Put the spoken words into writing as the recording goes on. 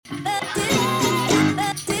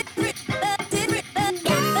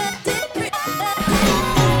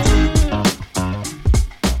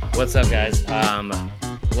What's up, guys?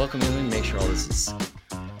 Welcome in. Make sure all this is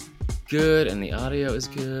good and the audio is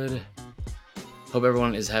good. Hope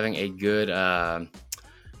everyone is having a good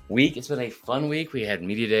week. It's been a fun week. We had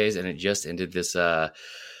media days, and it just ended this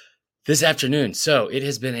afternoon. So it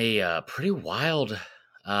has been a pretty wild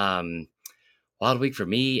week for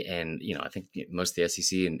me, and I think most of the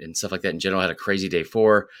SEC and stuff like that in general had a crazy day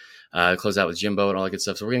 4. Close out with Jimbo and all that good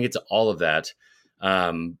stuff. So we're gonna get to all of that.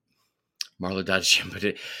 Marler dodged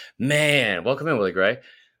Jimbo. Man, welcome in, Willie Gray.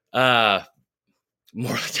 Marler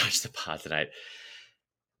dodged the pod tonight.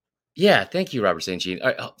 Yeah, thank you, Robert St. Jean.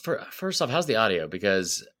 All right, first off, how's the audio?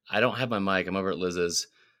 Because I don't have my mic. I'm over at Liz's.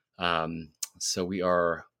 So we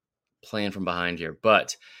are playing from behind here.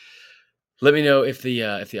 But let me know if the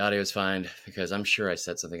audio is fine, because I'm sure I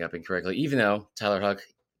set something up incorrectly. Even though Tyler Huck,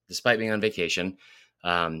 despite being on vacation,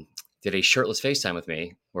 did a shirtless FaceTime with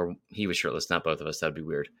me, where he was shirtless, not both of us. That'd be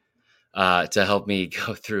weird. To help me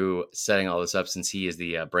go through setting all this up, since he is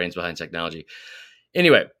the brains behind technology.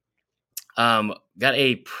 Anyway, got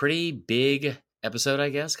a pretty big episode, I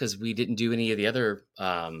guess, because we didn't do any of the other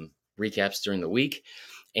recaps during the week.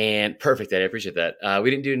 And perfect, Eddie, I appreciate that. We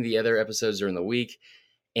didn't do any of the other episodes during the week.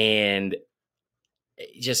 And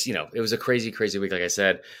just, it was a crazy, crazy week, like I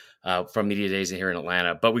said, from media days here in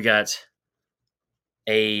Atlanta. But we got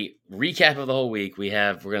a recap of the whole week.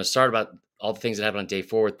 We're going to start about all the things that happened on day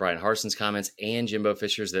 4 with Bryan Harsin's comments and Jimbo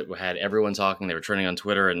Fisher's that had everyone talking. They were trending on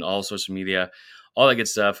Twitter and all social media, all that good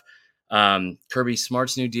stuff. Kirby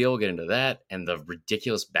Smart's new deal, we'll get into that, and the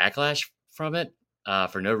ridiculous backlash from it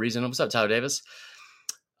for no reason. What's up, Tyler Davis?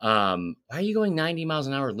 Why are you going 90 miles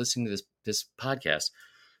an hour listening to this podcast?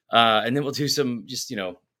 And then we'll do some just,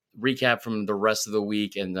 recap from the rest of the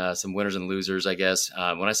week and some winners and losers, I guess.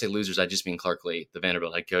 When I say losers, I just mean Clark Lee, the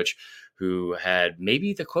Vanderbilt head coach, who had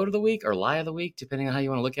maybe the quote of the week or lie of the week, depending on how you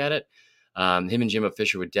want to look at it. Him and Jimbo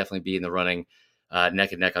Fisher would definitely be in the running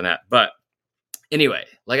neck and neck on that. But anyway,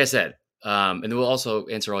 like I said, and then we'll also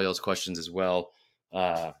answer all y'all's questions as well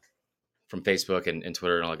from Facebook and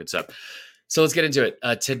Twitter and all that good stuff. So let's get into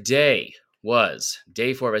it. Today was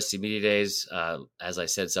day 4 of SEC Media Days. As I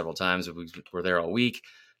said several times, we were there all week.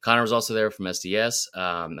 Connor was also there from SDS.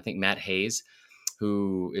 I think Matt Hayes,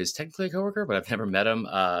 who is technically a coworker, but I've never met him.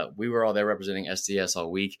 We were all there representing SDS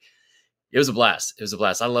all week. It was a blast.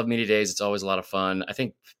 I love media days. It's always a lot of fun. I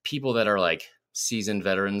think people that are like seasoned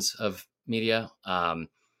veterans of media and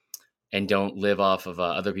don't live off of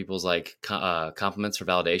other people's like compliments for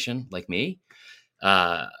validation, like me,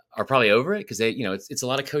 are probably over it, because they, it's a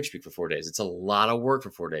lot of coach speak for 4 days. It's a lot of work for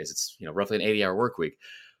 4 days. It's roughly an 80-hour work week.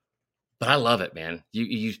 But I love it, man.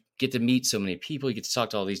 You get to meet so many people. You get to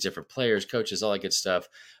talk to all these different players, coaches, all that good stuff.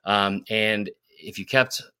 And if you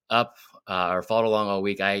kept up or followed along all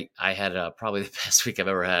week, I had probably the best week I've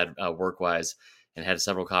ever had work-wise, and had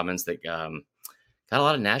several comments that got a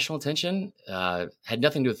lot of national attention. Had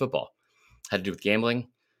nothing to do with football. Had to do with gambling,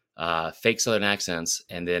 fake Southern accents,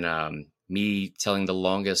 and then me telling the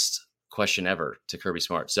longest question ever to Kirby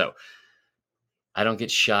Smart. So I don't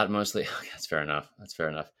get shot mostly. Okay, that's fair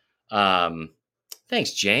enough.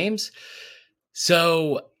 Thanks, James.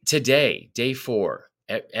 So today, day 4,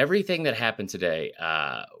 everything that happened today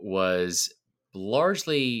was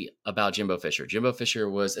largely about Jimbo Fisher. Jimbo Fisher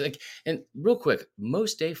was, and real quick,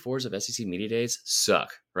 most day 4s of SEC Media Days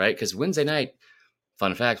suck, right? Because Wednesday night,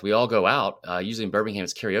 fun fact, we all go out. Usually in Birmingham,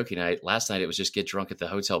 it's karaoke night. Last night, it was just get drunk at the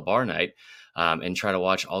hotel bar night and try to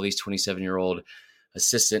watch all these 27-year-old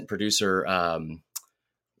assistant producer,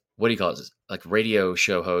 what do you call it? Like radio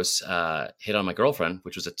show hosts hit on my girlfriend,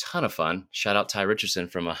 which was a ton of fun. Shout out Ty Richardson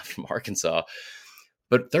from Arkansas.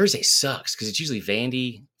 But Thursday sucks because it's usually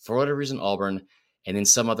Vandy, for whatever reason, Auburn, and then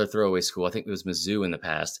some other throwaway school. I think it was Mizzou in the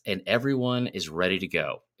past. And everyone is ready to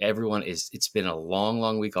go. It's been a long,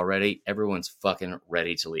 long week already. Everyone's fucking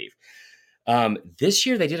ready to leave. This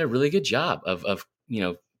year, they did a really good job of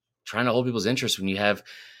trying to hold people's interest when you have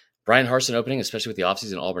Bryan Harsin opening, especially with the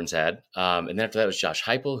offseason Auburn's had. And then after that was Josh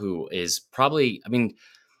Heupel, who is probably,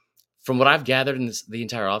 from what I've gathered in the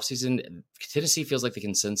entire offseason, Tennessee feels like the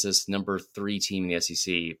consensus number 3 team in the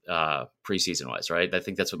SEC preseason-wise, right? I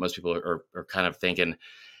think that's what most people are kind of thinking.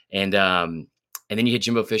 And then you had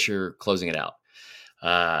Jimbo Fisher closing it out.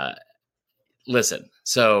 Listen,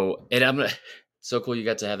 so cool you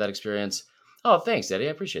got to have that experience. Oh, thanks, Eddie.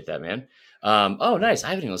 I appreciate that, man. Oh, nice. I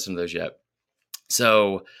haven't even listened to those yet.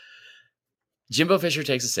 So Jimbo Fisher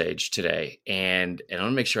takes the stage today, and I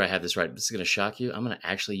want to make sure I have this right. This is going to shock you. I'm going to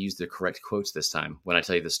actually use the correct quotes this time when I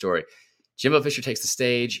tell you the story. Jimbo Fisher takes the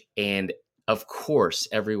stage, and of course,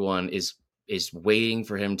 everyone is waiting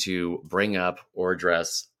for him to bring up or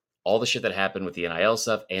address all the shit that happened with the NIL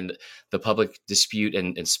stuff and the public dispute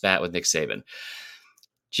and spat with Nick Saban.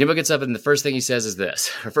 Jimbo gets up and the first thing he says is this.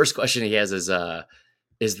 Her first question he has is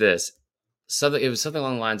this. Something, it was something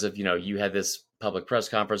along the lines of, you had this public press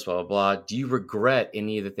conference, blah, blah, blah. Do you regret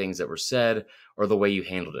any of the things that were said or the way you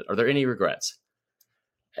handled it? Are there any regrets?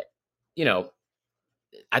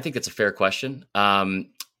 I think that's a fair question.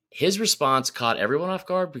 His response caught everyone off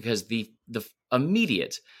guard because the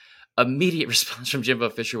immediate response from Jimbo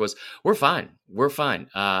Fisher was, "We're fine. We're fine.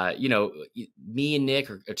 Me and Nick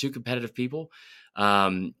are two competitive people,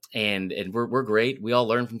 and we're great. We all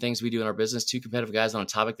learn from things we do in our business. Two competitive guys on a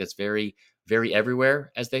topic that's very, very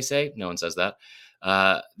everywhere, as they say. No one says that.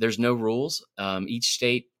 There's no rules. Each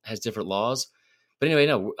state has different laws." But anyway,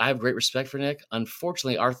 no, I have great respect for Nick.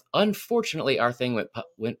 Unfortunately, our thing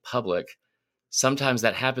went public. Sometimes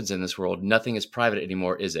that happens in this world. Nothing is private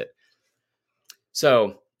anymore, is it?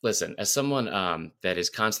 So listen, as someone that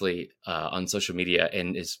is constantly on social media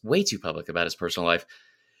and is way too public about his personal life,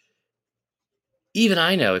 even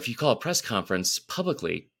I know if you call a press conference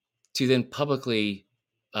publicly to then publicly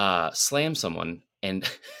slam someone and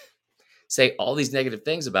say all these negative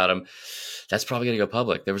things about him, that's probably going to go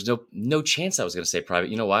public. There was no chance I was going to say private.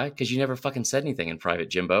 You know why? Because you never fucking said anything in private,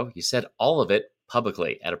 Jimbo. You said all of it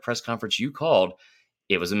publicly at a press conference you called.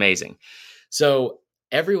 It was amazing. So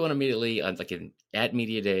everyone immediately, at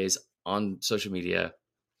media days on social media,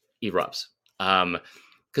 erupts.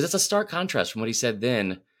 Because it's a stark contrast from what he said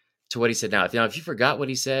then to what he said now. If you forgot what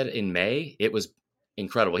he said in May, it was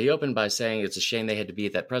incredible. He opened by saying it's a shame they had to be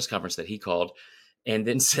at that press conference that he called, and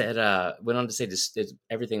then went on to say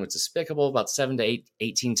everything was despicable about 7 to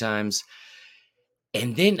 18 times.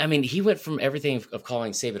 And then, he went from everything of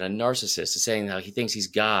calling Saban a narcissist to saying how he thinks he's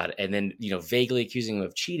God, and then, vaguely accusing him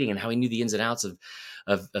of cheating and how he knew the ins and outs of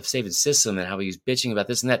Saban's system and how he was bitching about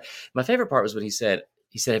this and that. My favorite part was when he said,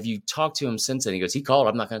 "Have you talked to him since then?" He goes, "He called.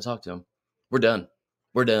 I'm not going to talk to him. We're done.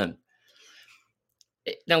 We're done."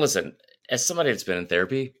 Now, listen, as somebody that's been in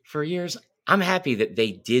therapy for years, I'm happy that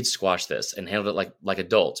they did squash this and handled it like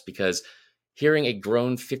adults, because hearing a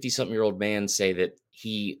grown 50-something-year-old man say that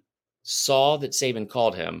he saw that Saban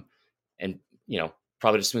called him and,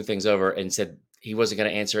 probably to smooth things over and said he wasn't going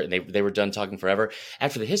to answer it and they were done talking forever.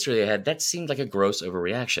 After the history they had, that seemed like a gross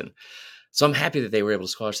overreaction. So I'm happy that they were able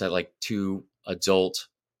to squash that like two adult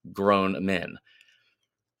grown men.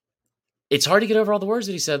 It's hard to get over all the words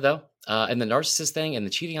that he said, though, and the narcissist thing and the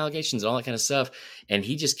cheating allegations and all that kind of stuff. And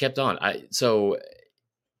he just kept on. So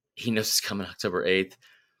he knows it's coming October 8th.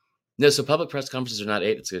 No, so public press conferences are not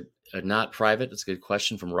 8. It's not private. It's a good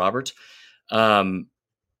question from Robert.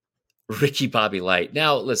 Ricky Bobby Light.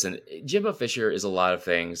 Now, listen, Jimbo Fisher is a lot of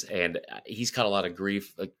things, and he's caught a lot of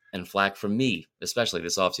grief and flack from me, especially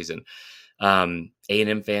this offseason.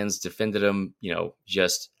 A&M fans defended him,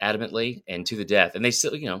 just adamantly and to the death. And they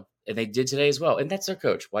still, and they did today as well. And that's their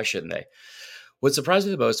coach. Why shouldn't they? What surprised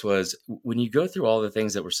me the most was when you go through all the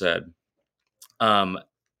things that were said,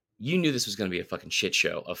 you knew this was going to be a fucking shit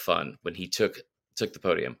show of fun when he took the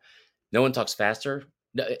podium. No one talks faster.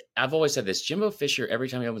 No, I've always said this. Jimbo Fisher, every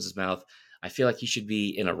time he opens his mouth, I feel like he should be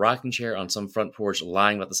in a rocking chair on some front porch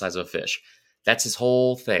lying about the size of a fish. That's his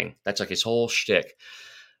whole thing. That's like his whole shtick.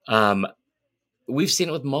 We've seen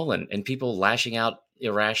it with Mullen and people lashing out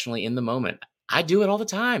irrationally in the moment. I do it all the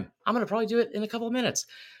time. I'm going to probably do it in a couple of minutes.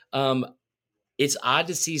 It's odd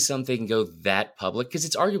to see something go that public because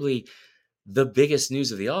it's arguably the biggest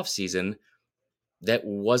news of the offseason that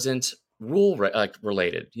wasn't rule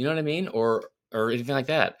related. You know what I mean? Or anything like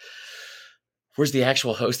that. Where's the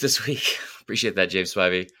actual host this week? Appreciate that, James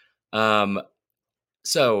Spivey.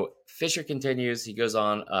 So Fisher continues. He goes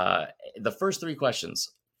on. The first 3 questions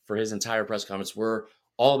for his entire press conference were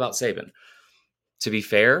all about Saban. To be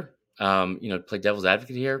fair, play devil's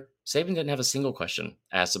advocate here, Saban didn't have a single question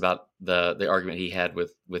asked about the argument he had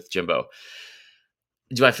with Jimbo.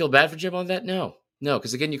 Do I feel bad for Jimbo on that? No,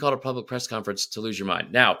 because again, you called a public press conference to lose your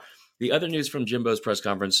mind. Now, the other news from Jimbo's press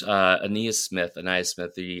conference, Ainias Smith,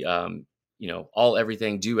 the all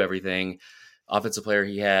everything, do everything offensive player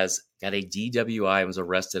he has, got a DWI and was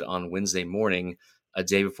arrested on Wednesday morning, a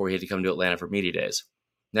day before he had to come to Atlanta for media days.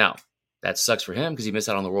 Now, that sucks for him because he missed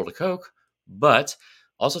out on the World of Coke, but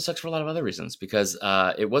also sucks for a lot of other reasons because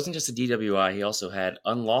it wasn't just a DWI. He also had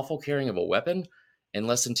unlawful carrying of a weapon and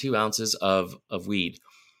less than 2 ounces of weed.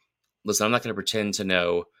 Listen, I'm not going to pretend to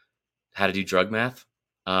know how to do drug math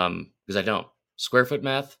because I don't. Square foot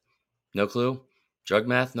math, no clue. Drug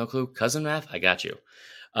math, no clue. Cousin math, I got you.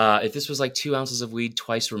 If this was like 2 ounces of weed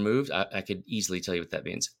twice removed, I could easily tell you what that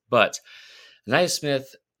means. But Ainias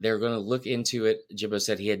Smith, they're going to look into it. Jimbo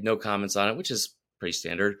said he had no comments on it, which is pretty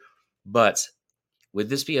standard. But Would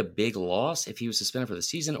this be a big loss if he was suspended for the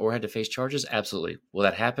season or had to face charges? Absolutely. Will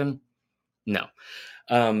that happen? No.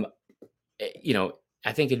 Um,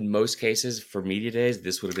 I think in most cases for media days,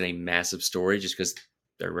 this would have been a massive story just because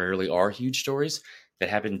there rarely are huge stories that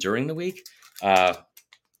happen during the week.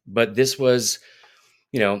 But this was,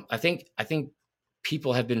 I think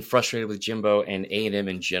people have been frustrated with Jimbo and A&M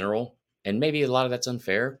in general, and maybe a lot of that's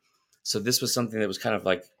unfair. So this was something that was kind of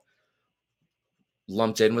like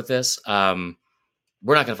lumped in with this.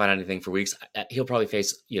 We're not going to find out anything for weeks. He'll probably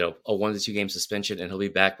face, a 1 to 2 game suspension, and he'll be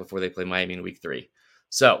back before they play Miami in week 3.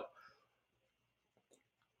 So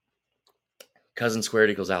Cousin squared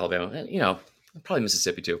equals Alabama, and, probably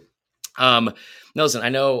Mississippi too. No, listen, I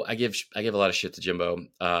know I give a lot of shit to Jimbo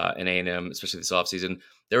and A&M, especially this offseason.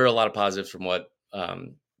 There were a lot of positives from what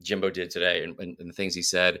Jimbo did today and the things he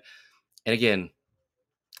said. And again,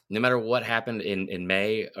 no matter what happened in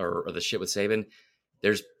May or the shit with Saban,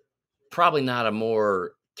 there's probably not a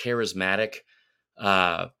more charismatic,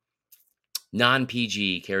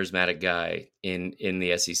 non-PG charismatic guy in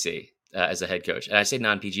the SEC as a head coach. And I say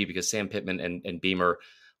non-PG because Sam Pittman and Beamer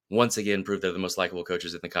once again proved they're the most likable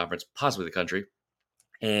coaches in the conference, possibly the country.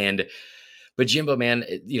 But Jimbo, man,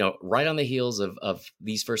 right on the heels of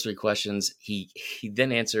these first 3 questions, he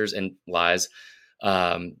then answers and lies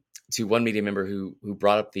to one media member who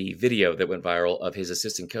brought up the video that went viral of his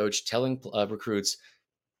assistant coach telling recruits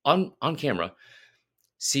on camera,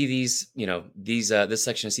 see these, this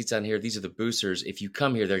section of seats on here, these are the boosters. If you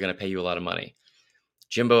come here, they're going to pay you a lot of money.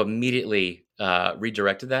 Jimbo immediately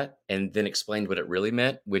redirected that and then explained what it really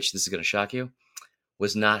meant, which, this is going to shock you,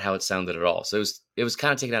 was not how it sounded at all. So it was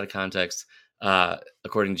kind of taken out of context.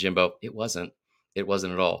 According to Jimbo, it wasn't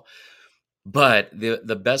at all. But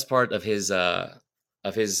the best part of his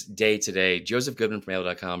day today, Joseph Goodman from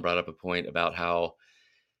AL.com brought up a point about how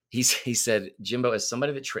he said, Jimbo, as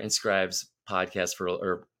somebody that transcribes podcasts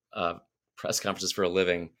or press conferences for a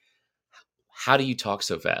living, how do you talk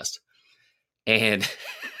so fast? And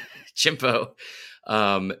Jimbo,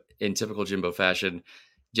 in typical Jimbo fashion,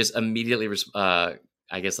 just immediately,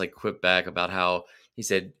 quipped back about how he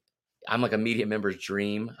said, I'm like a media member's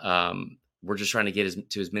dream. We're just trying to get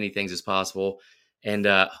to as many things as possible. And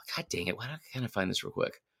God dang it, why don't I kind of find this real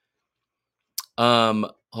quick?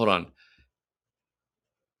 Hold on.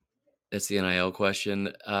 That's the NIL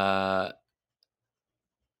question.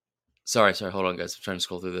 Sorry. Hold on, guys. I'm trying to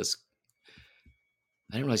scroll through this.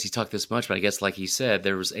 I didn't realize he talked this much, but I guess, like he said,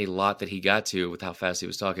 there was a lot that he got to with how fast he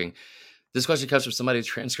was talking. This question comes from somebody who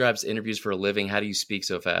transcribes interviews for a living. How do you speak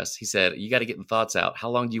so fast? He said, you got to get the thoughts out. How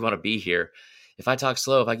long do you want to be here? If I talk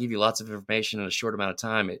slow, if I give you lots of information in a short amount of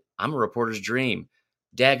time, I'm a reporter's dream.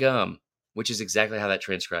 Daggum, which is exactly how that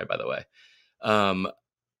transcribed, by the way.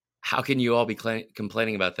 How can you all be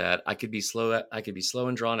complaining about that? I could be slow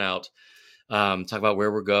and drawn out. Talk about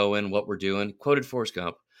where we're going, what we're doing. Quoted Forrest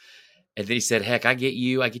Gump. And then he said, heck, I get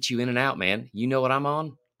you in and out, man. You know what I'm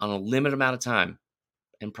on a limited amount of time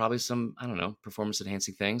and probably some, I don't know, performance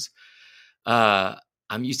enhancing things.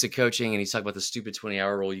 I'm used to coaching, and he's talking about the stupid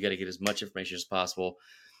 20-hour rule. You got to get as much information as possible.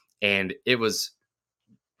 And it was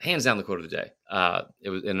hands down the quote of the day. It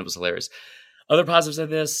was hilarious. Other positives of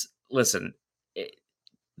this, listen,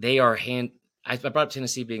 they are I brought up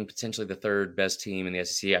Tennessee being potentially the 3rd best team in the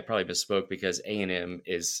SEC. I probably misspoke because A&M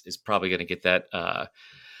is probably going to get that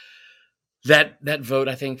that vote.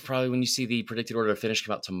 I think probably when you see the predicted order of finish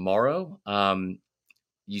come out tomorrow.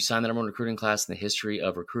 You sign the number 1 recruiting class in the history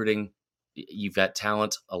of recruiting. You've got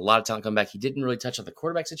talent, a lot of talent come back. He didn't really touch on the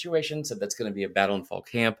quarterback situation, said that's going to be a battle in fall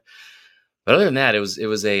camp. But other than that, it was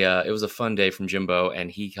a fun day from Jimbo, and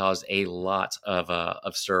he caused a lot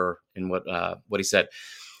of stir in what he said.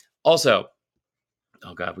 Also,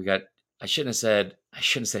 oh God, I shouldn't have said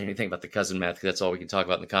anything about the cousin math, because that's all we can talk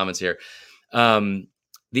about in the comments here.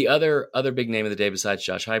 The other big name of the day besides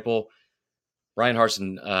Josh Heupel, Bryan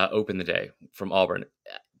Harsin opened the day from Auburn.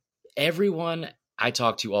 Everyone I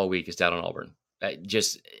talked to all week is down on Auburn.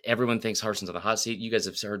 Everyone thinks Harsin's on the hot seat. You guys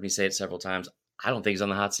have heard me say it several times. I don't think he's on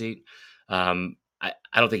the hot seat. I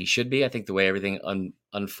don't think he should be. I think the way everything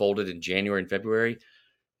unfolded in January and February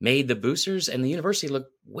made the boosters and the university look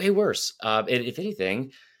way worse. And if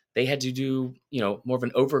anything, they had to do more of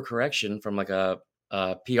an overcorrection from like a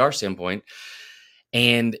PR standpoint,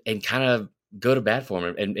 and kind of go to bat for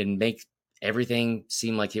him and make everything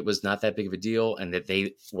seemed like it was not that big of a deal, and that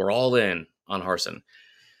they were all in on Harsin.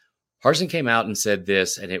 Harsin came out and said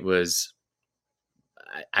this, and it was,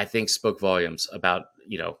 I think, spoke volumes about,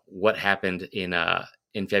 what happened in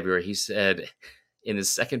February. He said in the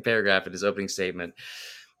second paragraph in his opening statement,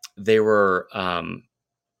 there was an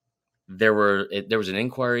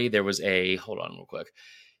inquiry. There was hold on real quick.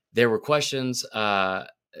 There were questions,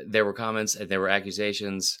 there were comments, and there were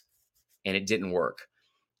accusations, and it didn't work.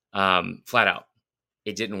 Flat out,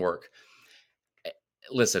 it didn't work.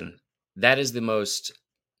 Listen, that is the most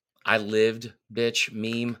 "I lived, bitch"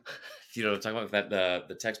 meme. Talking about that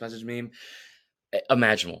the text message meme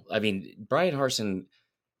imaginable. I mean, Bryan Harsin,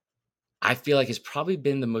 I feel like, has probably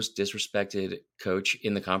been the most disrespected coach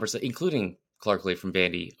in the conference, including Clark Lee from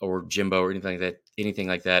Vandy or Jimbo or anything like that. Anything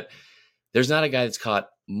like that. There's not a guy that's caught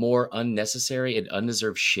more unnecessary and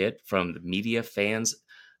undeserved shit from the media, fans,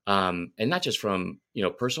 and not just from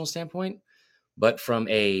personal standpoint, but from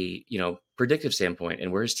a predictive standpoint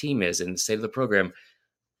and where his team is and the state of the program.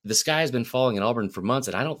 The sky has been falling in Auburn for months,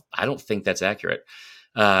 and I don't think that's accurate.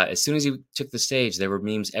 As soon as he took the stage, there were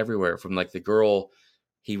memes everywhere from like the girl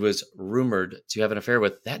he was rumored to have an affair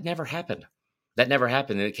with. That never happened. That never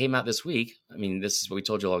happened. And it came out this week. I mean, this is what we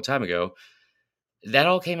told you a long time ago. That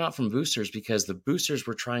all came out from boosters because the boosters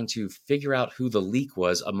were trying to figure out who the leak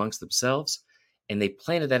was amongst themselves. And they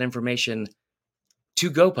planted that information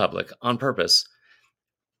to go public on purpose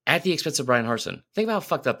at the expense of Bryan Harsin. Think about how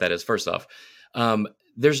fucked up that is, first off.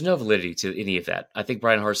 There's no validity to any of that. I think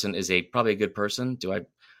Bryan Harsin is probably a good person. Do I,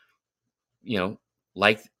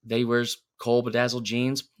 like that he wears coal bedazzled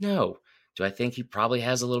jeans? No. Do I think he probably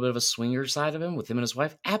has a little bit of a swinger side of him with him and his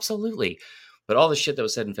wife? Absolutely. But all the shit that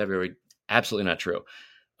was said in February, absolutely not true.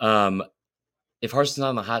 If Harsin's not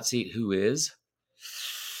on the hot seat, who is?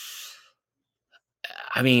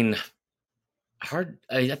 I mean, I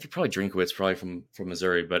think probably Drinkwitz, probably from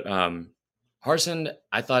Missouri, but Harsin,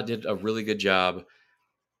 I thought, did a really good job.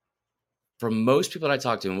 For most people that I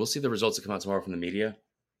talked to, and we'll see the results that come out tomorrow from the media,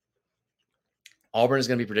 Auburn is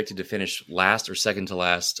going to be predicted to finish last or second to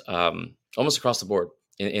last, almost across the board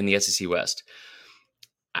in the SEC West.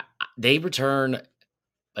 They return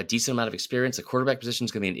a decent amount of experience. The quarterback position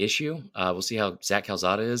is going to be an issue. We'll see how Zach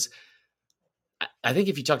Calzada is. I think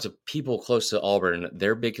if you talk to people close to Auburn,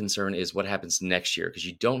 their big concern is what happens next year because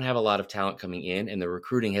you don't have a lot of talent coming in, and the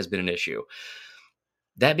recruiting has been an issue.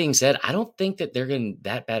 That being said, I don't think that they're in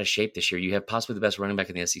that bad a shape this year. You have possibly the best running back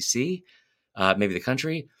in the SEC, maybe the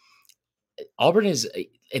country. Auburn is,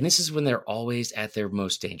 and this is when they're always at their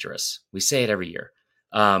most dangerous. We say it every year.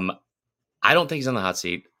 I don't think he's on the hot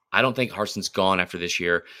seat. I don't think Harsin's gone after this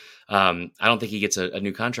year. I don't think he gets a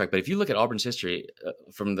new contract. But if you look at Auburn's history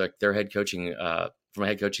from their head coaching, from a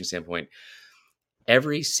head coaching standpoint,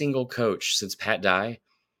 every single coach since Pat Dye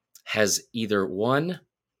has either won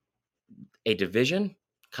a division,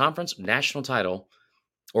 conference, national title,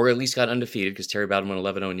 or at least got undefeated because Terry Bowden won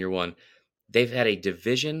 11-0 in year one. They've had a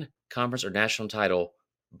division, conference, or national title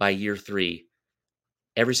by year 3.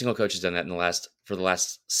 Every single coach has done that for the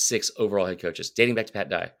last 6 overall head coaches, dating back to Pat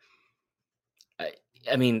Dye.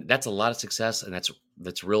 I mean, that's a lot of success, and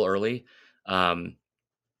that's real early.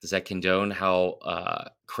 Does that condone how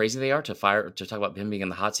crazy they are to talk about him being in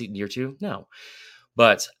the hot seat in year 2? No,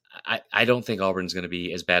 but I don't think Auburn's going to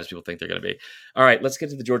be as bad as people think they're going to be. All right, let's get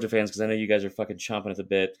to the Georgia fans because I know you guys are fucking chomping at the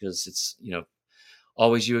bit because it's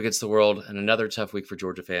always you against the world, and another tough week for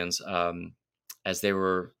Georgia fans as they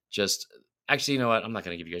were just. Actually, you know what? I'm not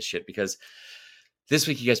going to give you guys shit because this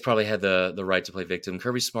week you guys probably had the right to play victim.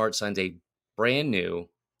 Kirby Smart signed a brand new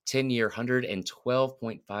 10-year,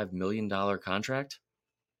 $112.5 million contract.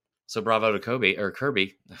 So bravo to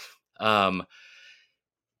Kirby.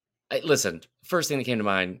 Listen, first thing that came to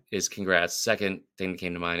mind is congrats. Second thing that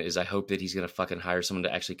came to mind is I hope that he's going to fucking hire someone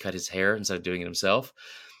to actually cut his hair instead of doing it himself.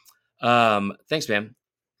 Thanks, man.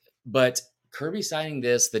 But Kirby signing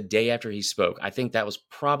this the day after he spoke, I think that was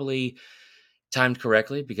probably timed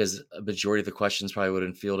correctly because a majority of the questions probably would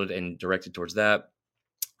have been fielded and directed towards that.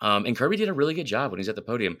 And Kirby did a really good job when he's at the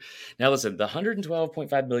podium. Now, listen, the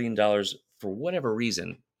 $112.5 million, for whatever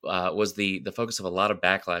reason, was the focus of a lot of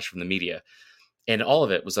backlash from the media. And all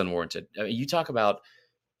of it was unwarranted. I mean, you talk about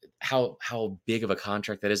how big of a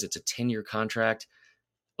contract that is. It's a 10-year contract,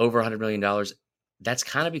 over $100 million. That's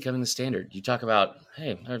kind of becoming the standard. You talk about,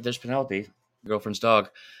 hey, there's Penelope, girlfriend's dog.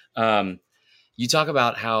 You talk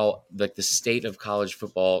about how the state of college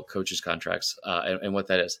football coaches contracts and what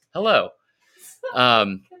that is. Hello.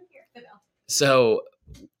 So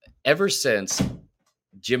ever since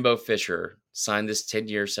Jimbo Fisher signed this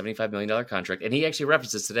 10-year, $75 million contract, and he actually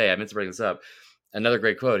referenced this today. I meant to bring this up. Another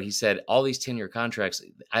great quote. He said, all these 10-year contracts,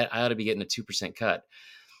 I ought to be getting a 2% cut.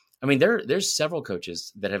 I mean, there's several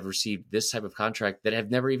coaches that have received this type of contract that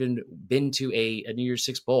have never even been to a New Year's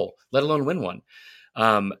Six bowl, let alone win one.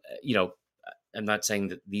 I'm not saying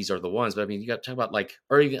that these are the ones, but I mean, you got to talk about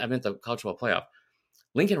I meant the college football playoff.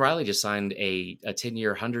 Lincoln Riley just signed a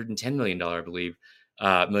 10-year, $110 million, I believe,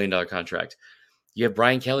 $1 million contract. You have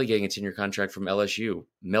Brian Kelly getting a 10-year contract from LSU,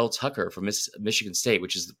 Mel Tucker from Michigan State,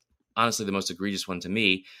 which is honestly the most egregious one to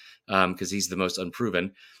me because he's the most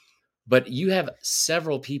unproven. But you have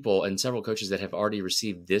several people and several coaches that have already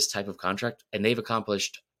received this type of contract, and they've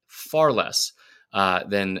accomplished far less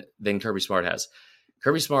than Kirby Smart has.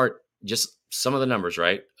 Kirby Smart, just some of the numbers,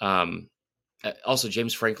 right? Also,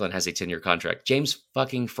 James Franklin has a 10-year contract. James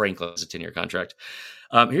fucking Franklin has a 10-year contract.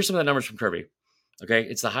 Here's some of the numbers from Kirby. Okay,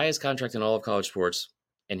 it's the highest contract in all of college sports,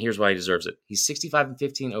 and here's why he deserves it. He's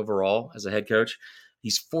 65-15 overall as a head coach.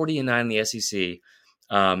 He's 40-9 in the SEC.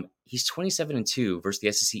 He's 27-2 versus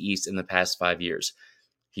the SEC East in the past 5 years.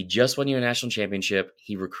 He just won you a national championship.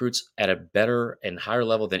 He recruits at a better and higher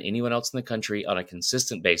level than anyone else in the country on a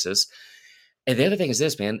consistent basis. And the other thing is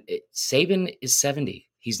this, man. Saban is 70.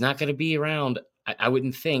 He's not going to be around, I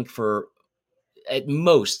wouldn't think, for at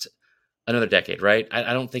most another decade, right?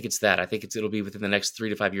 I don't think it's that. I think it'll be within the next 3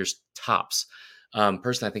 to 5 years tops.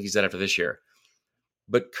 Personally, I think he's done after this year.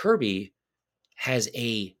 But Kirby has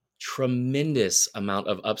a tremendous amount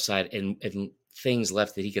of upside and things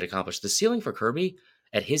left that he could accomplish. The ceiling for Kirby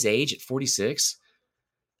at his age, at 46,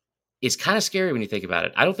 is kind of scary when you think about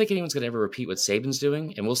it. I don't think anyone's going to ever repeat what Saban's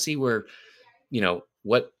doing, and we'll see where,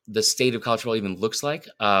 what the state of college football even looks like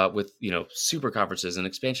with, super conferences and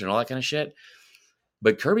expansion and all that kind of shit.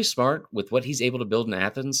 But Kirby Smart, with what he's able to build in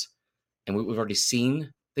Athens, and we've already seen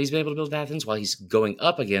that he's been able to build in Athens while he's going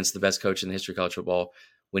up against the best coach in the history of college football,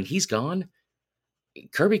 when he's gone,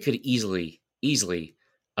 Kirby could easily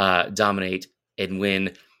dominate and win.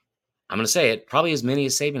 I'm going to say it, probably as many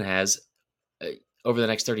as Saban has over the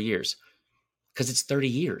next 30 years, because it's 30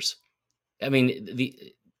 years. I mean,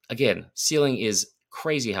 ceiling is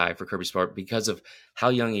crazy high for Kirby Smart because of how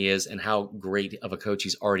young he is and how great of a coach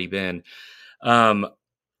he's already been. The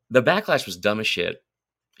backlash was dumb as shit.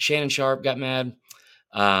 Shannon Sharp got mad.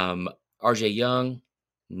 RJ Young,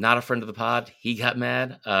 not a friend of the pod, he got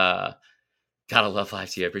mad. Gotta love Live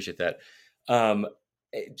T. I appreciate that.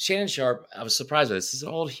 Shannon Sharp, I was surprised by this. This is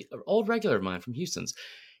an old regular of mine from Houston's.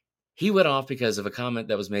 He went off because of a comment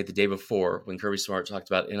that was made the day before when Kirby Smart talked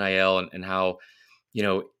about NIL and how,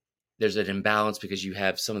 there's an imbalance because you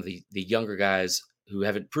have some of the younger guys who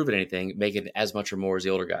haven't proven anything making as much or more as the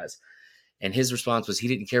older guys. And his response was he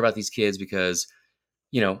didn't care about these kids because,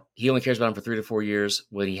 he only cares about them for 3 to 4 years.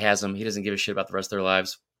 When he has them, he doesn't give a shit about the rest of their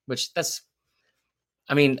lives, which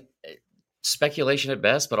speculation at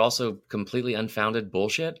best, but also completely unfounded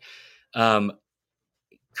bullshit.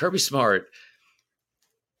 Kirby Smart,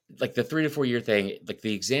 like the 3 to 4 year thing, like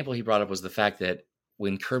the example he brought up was the fact that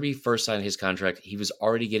when Kirby first signed his contract, he was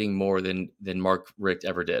already getting more than Mark Richt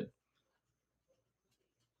ever did.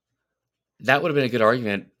 That would have been a good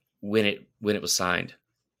argument when it was signed.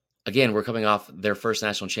 Again, we're coming off their first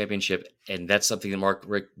national championship, and that's something that Mark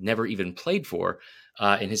Richt never even played for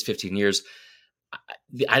in his 15 years.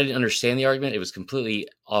 I didn't understand the argument. It was completely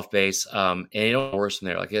off base, and it got worse from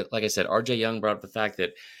there. Like I said, RJ Young brought up the fact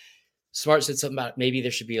that Smart said something about maybe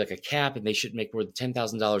there should be like a cap, and they shouldn't make more than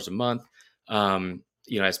 $10,000 a month,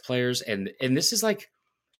 as players. And this is like,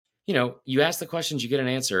 you ask the questions, you get an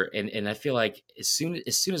answer, and I feel like as soon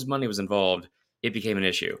as money was involved, it became an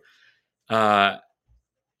issue.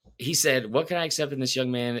 He said, "What can I accept in this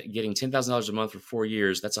young man getting $10,000 a month for 4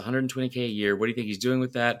 years? That's $120K a year. What do you think he's doing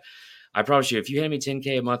with that? I promise you, if you handed me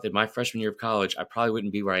 $10K a month in my freshman year of college, I probably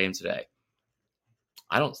wouldn't be where I am today."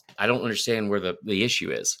 I don't understand where the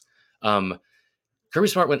issue is. Kirby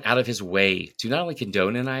Smart went out of his way to not only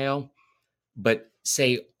condone NIL, but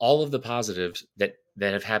say all of the positives that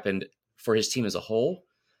have happened for his team as a whole,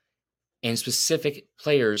 and specific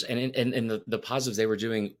players and the positives they were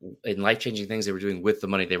doing and life-changing things they were doing with the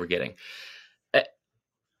money they were getting.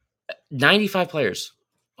 95 players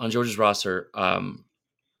on Georgia's roster are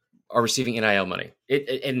receiving NIL money.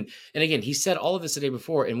 And again, he said all of this the day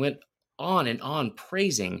before and went on and on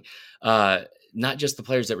praising not just the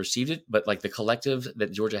players that received it, but like the collective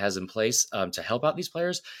that Georgia has in place to help out these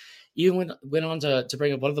players. Even went on to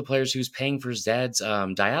bring up one of the players who's paying for his dad's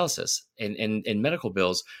dialysis and medical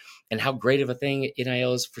bills, and how great of a thing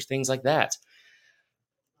NIL is for things like that.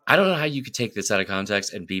 I don't know how you could take this out of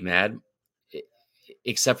context and be mad,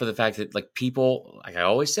 except for the fact that, like, people, like I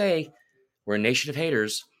always say, we're a nation of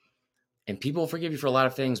haters, and people will forgive you for a lot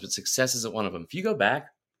of things, but success isn't one of them. If you go back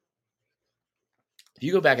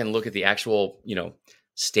and look at the actual,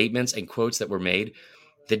 statements and quotes that were made,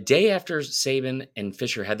 the day after Saban and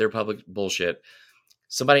Fisher had their public bullshit,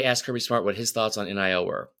 somebody asked Kirby Smart what his thoughts on NIL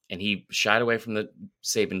were, and he shied away from the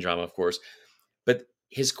Saban drama, of course. But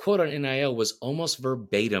his quote on NIL was almost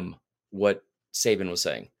verbatim what Saban was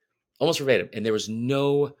saying, almost verbatim, and there was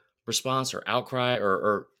no response or outcry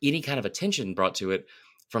or any kind of attention brought to it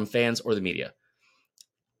from fans or the media.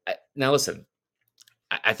 Now, listen,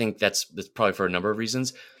 I think that's probably for a number of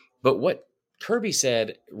reasons. But what Kirby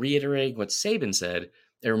said, reiterating what Saban said,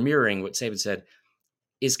 or mirroring what Saban said,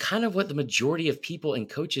 is kind of what the majority of people and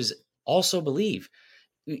coaches also believe.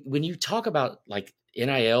 When you talk about like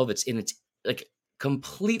NIL that's in its like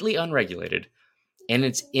completely unregulated and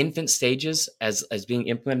its infant stages as being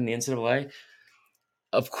implemented in the NCAA,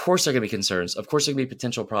 of course there are going to be concerns. Of course there are going to be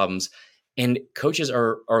potential problems. And coaches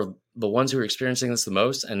are the ones who are experiencing this the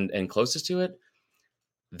most and closest to it.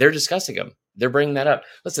 They're discussing them. They're bringing that up.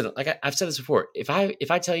 Listen, like I've said this before, if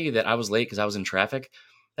I tell you that I was late because I was in traffic,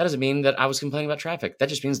 that doesn't mean that I was complaining about traffic. That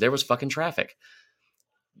just means there was fucking traffic.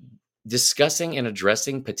 Discussing and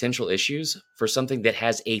addressing potential issues for something that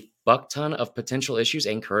has a fuck ton of potential issues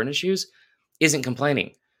and current issues isn't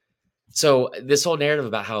complaining. So this whole narrative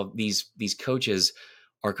about how these coaches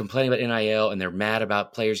are complaining about NIL and they're mad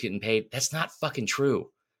about players getting paid, that's not fucking true.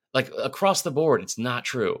 Like across the board, it's not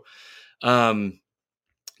true.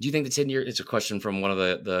 Do you think the 10-year, it's a question from one of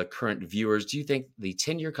the current viewers. Do you think the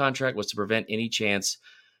 10-year contract was to prevent any chance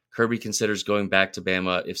Kirby considers going back to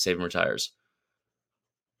Bama if Saban retires?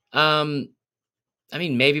 I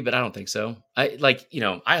mean, maybe, but I don't think so. I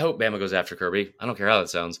hope Bama goes after Kirby. I don't care how that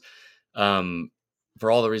sounds.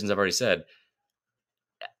 For all the reasons I've already said.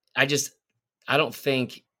 I don't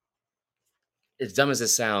think, as dumb as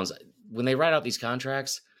this sounds, when they write out these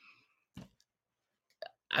contracts,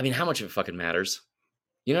 I mean, how much of it fucking matters?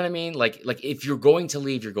 You know what I mean? Like if you're going to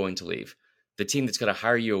leave, you're going to leave. The team that's going to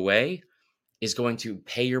hire you away is going to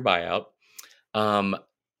pay your buyout.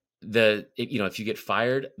 If you get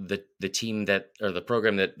fired, the team or the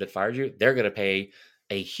program that fired you, they're going to pay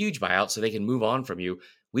a huge buyout so they can move on from you.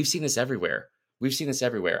 We've seen this everywhere.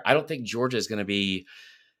 I don't think Georgia is going to be,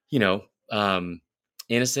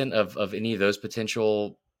 innocent of any of those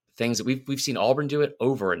potential things that we've seen Auburn do it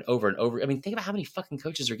over and over and over. I mean, think about how many fucking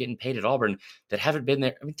coaches are getting paid at Auburn that haven't been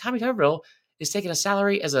there. I mean, Tommy Tuberville is taking a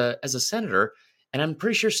salary as a senator, and I'm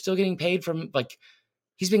pretty sure still getting paid from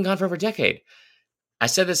he's been gone for over a decade. I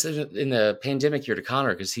said this in the pandemic year to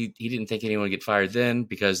Connor because he didn't think anyone would get fired then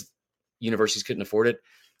because universities couldn't afford it.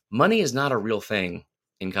 Money is not a real thing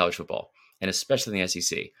in college football, and especially in the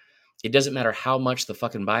SEC. It doesn't matter how much the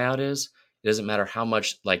fucking buyout is. It doesn't matter how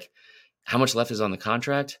much left is on the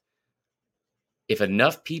contract. If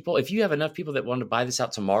you have enough people that want to buy this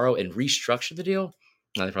out tomorrow and restructure the deal,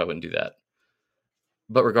 no, they probably wouldn't do that.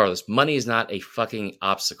 But regardless, money is not a fucking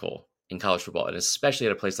obstacle in college football, and especially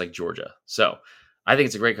at a place like Georgia. So I think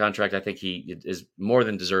it's a great contract. I think he is more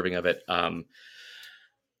than deserving of it.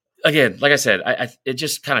 Again, like I said, it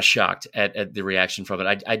just kind of shocked at the reaction from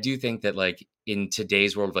it. I do think that in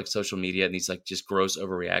today's world of social media and these just gross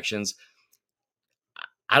overreactions,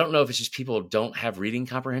 I don't know if it's just people don't have reading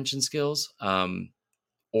comprehension skills,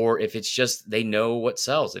 or if it's just they know what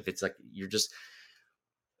sells. If it's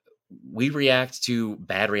we react to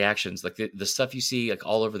bad reactions, like the stuff you see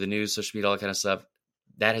all over the news, social media, all that kind of stuff.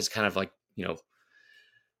 That has kind of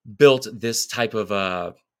built this type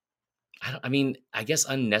of I guess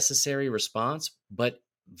unnecessary response, but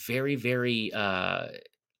very, very I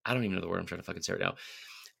don't even know the word I'm trying to fucking say right now.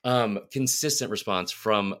 Consistent response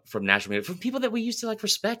from national media, from people that we used to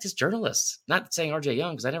respect as journalists. Not saying RJ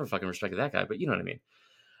Young, because I never fucking respected that guy, but you know what I mean.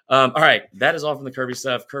 All right, that is all from the Kirby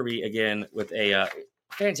stuff. Kirby again with a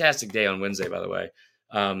fantastic day on Wednesday, by the way.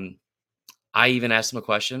 I even asked him a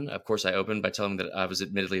question. Of course, I opened by telling him that I was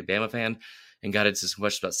admittedly a Bama fan, and got into some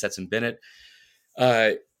questions about Stetson Bennett.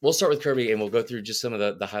 We'll start with Kirby, and we'll go through just some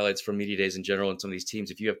of the highlights from media days in general and some of these teams.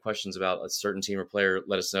 If you have questions about a certain team or player,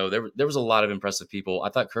 let us know. There was a lot of impressive people. I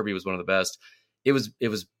thought Kirby was one of the best. It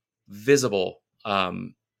was visible how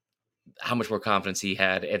much more confidence he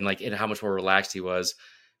had and how much more relaxed he was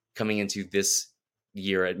coming into this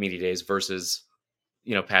year at media days versus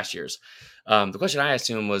past years. The question I asked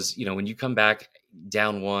him was, when you come back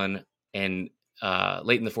down one and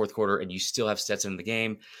late in the fourth quarter and you still have Stetson in the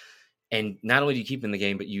game, and not only do you keep him in the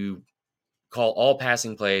game, but you call all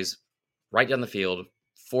passing plays right down the field,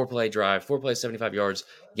 4-play drive, 4 plays, 75 yards,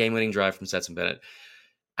 game-winning drive from Stetson Bennett.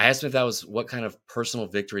 I asked him if that was what kind of personal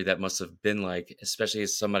victory that must have been like, especially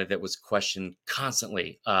as somebody that was questioned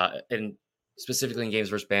constantly, and specifically in games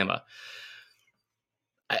versus Bama.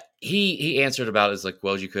 He answered about it as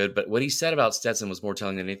well as you could, but what he said about Stetson was more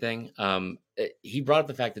telling than anything. He brought up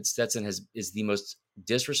the fact that Stetson is the most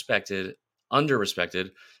disrespected,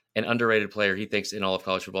 underrespected, and underrated player he thinks in all of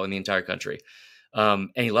college football in the entire country. And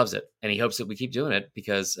he loves it. And he hopes that we keep doing it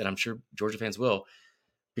and I'm sure Georgia fans will,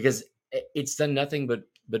 because it's done nothing but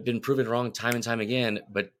been proven wrong time and time again.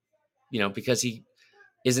 But, because he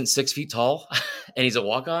isn't 6 feet tall and he's a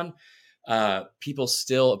walk-on, people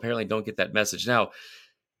still apparently don't get that message. Now,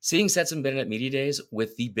 seeing Stetson Bennett at media days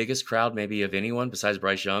with the biggest crowd maybe of anyone besides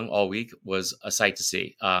Bryce Young all week was a sight to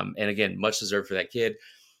see. And again, much deserved for that kid.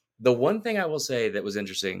 The one thing I will say that was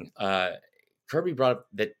interesting, Kirby brought up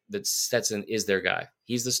that Stetson is their guy.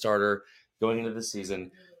 He's the starter going into the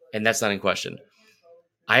season, and that's not in question.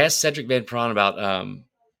 I asked Cedric Van Pran about,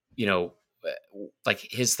 like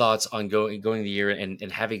his thoughts on going the year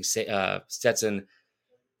and having Stetson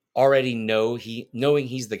already knowing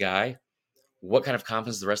he's the guy, what kind of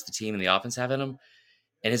confidence the rest of the team and the offense have in him.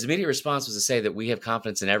 And his immediate response was to say that we have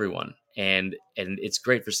confidence in everyone, and it's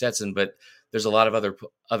great for Stetson, but there's a lot of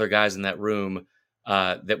other guys in that room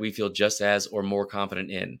that we feel just as or more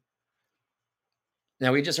confident in.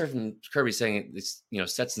 Now, we just heard from Kirby saying it's,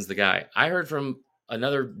 Stetson's the guy. I heard from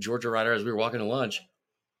another Georgia writer as we were walking to lunch,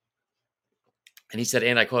 and he said,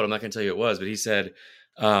 and I quote, I'm not going to tell you who it was, but he said,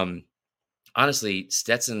 honestly,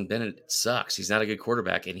 Stetson Bennett sucks. He's not a good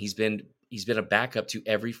quarterback, and he's been a backup to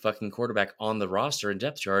every fucking quarterback on the roster and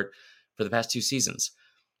depth chart for the past 2 seasons.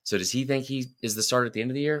 So does he think he is the starter at the end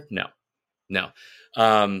of the year? No.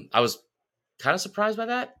 I was kind of surprised by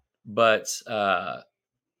that, but I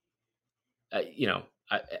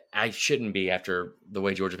shouldn't be after the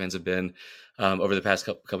way Georgia fans have been over the past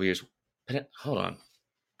couple years. Hold on.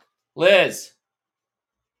 Liz,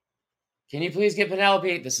 can you please get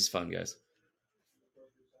Penelope? This is fun, guys.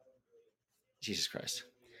 Jesus Christ.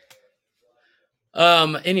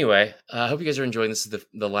 Anyway, I hope you guys are enjoying this. Is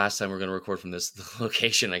the last time we're going to record from this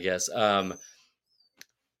location, I guess.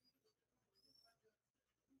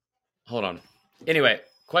 Hold on. Anyway,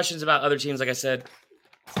 questions about other teams, like I said.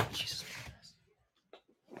 Jesus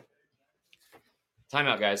Christ.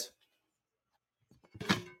 Timeout, guys.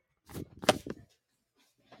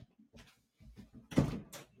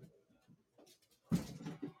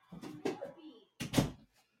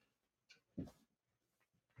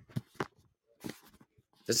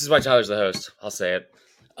 This is why Tyler's the host. I'll say it.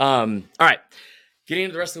 All right. Getting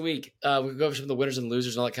into the rest of the week, we'll go over some of the winners and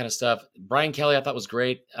losers and all that kind of stuff. Brian Kelly, I thought was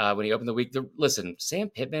great when he opened the week. Listen, Sam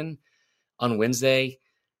Pittman on Wednesday,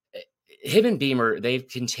 him and Beamer, they've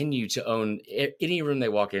continued to own any room they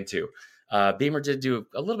walk into. Beamer did do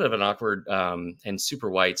a little bit of an awkward and super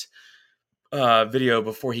white video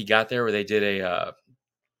before he got there where they did I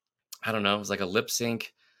don't know, it was like a lip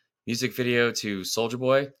sync music video to Soulja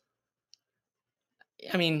Boy.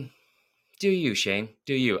 I mean, do you, Shane?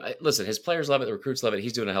 Do you? Listen, his players love it. The recruits love it.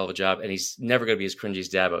 He's doing a hell of a job, and he's never going to be as cringy as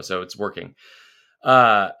Dabo, so it's working.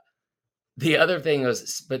 The other thing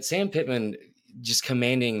was, but Sam Pittman just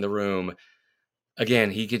commanding the room. Again,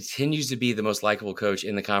 he continues to be the most likable coach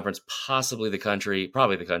in the conference, possibly the country,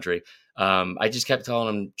 probably the country. I just kept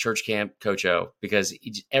calling him Church Camp Coach O because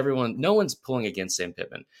no one's pulling against Sam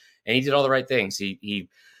Pittman, and he did all the right things. He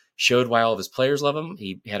showed why all of his players love him.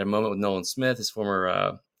 He had a moment with Nolan Smith, his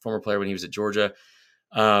former player when he was at Georgia.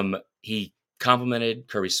 He complimented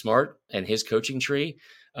Kirby Smart and his coaching tree.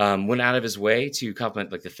 Went out of his way to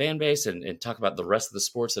compliment like the fan base and talk about the rest of the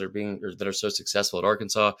sports that are so successful at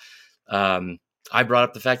Arkansas. I brought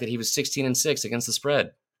up the fact that he was 16-6 against the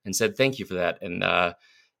spread and said thank you for that, and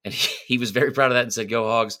he was very proud of that and said go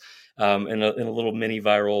Hogs in a little mini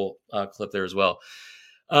viral clip there as well.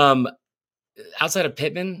 Outside of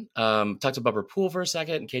Pittman, talked to Bumper Poole for a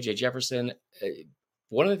second and KJ Jefferson.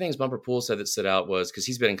 One of the things Bumper Poole said that stood out was because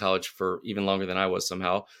he's been in college for even longer than I was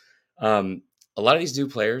somehow. A lot of these new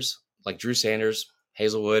players like Drew Sanders,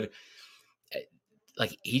 Hazelwood,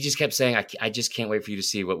 like he just kept saying, I just can't wait for you to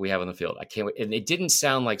see what we have on the field. I can't wait. And it didn't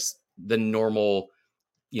sound like the normal,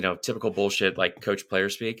 typical bullshit like coach player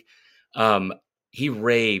speak. He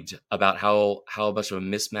raved about how much of a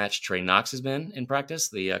mismatch Trey Knox has been in practice,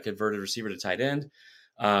 the converted receiver to tight end,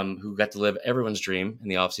 who got to live everyone's dream in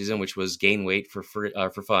the offseason, which was gain weight for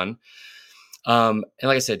fun. And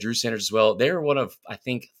like I said, Drew Sanders as well. They're one of, I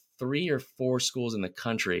think, 3 or 4 schools in the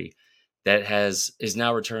country that is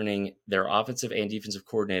now returning their offensive and defensive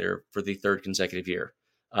coordinator for the 3rd consecutive year.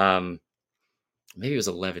 Maybe it was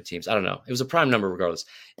 11 teams. I don't know. It was a prime number regardless.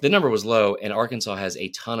 The number was low, and Arkansas has a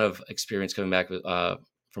ton of experience coming back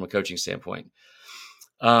from a coaching standpoint.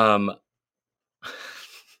 That's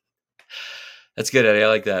good, Eddie. I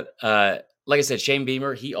like that. Like I said, Shane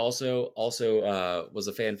Beamer, he also was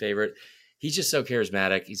a fan favorite. He's just so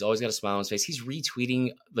charismatic. He's always got a smile on his face. He's retweeting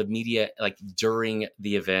the media like during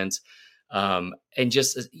the event. And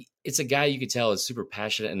just, it's a guy you could tell is super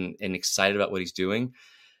passionate and excited about what he's doing.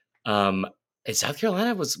 And South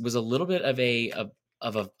Carolina was a little bit of a I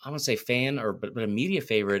won't say fan but a media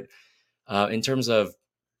favorite in terms of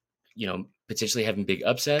potentially having big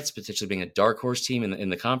upsets, potentially being a dark horse team in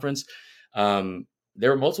the conference. There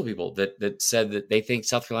were multiple people that said that they think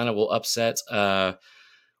South Carolina will upset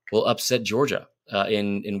Georgia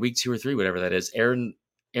in week 2 or 3, whatever that is. Aaron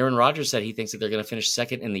Rodgers said he thinks that they're going to finish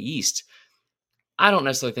second in the East. I don't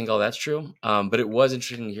necessarily think all that's true, but it was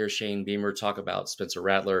interesting to hear Shane Beamer talk about Spencer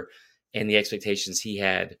Rattler and the expectations he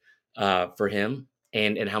had for him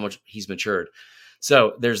and how much he's matured.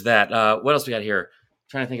 So there's that. What else we got here?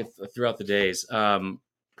 Trying to think of throughout the days.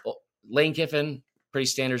 Lane Kiffin, pretty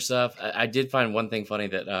standard stuff. I did find one thing funny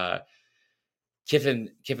that Kiffin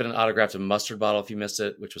autographed a mustard bottle if you missed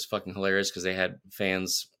it, which was fucking hilarious because they had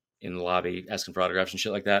fans in the lobby asking for autographs and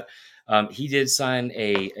shit like that. He did sign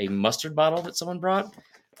a mustard bottle that someone brought.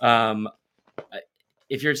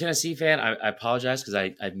 If you're a Tennessee fan, I apologize because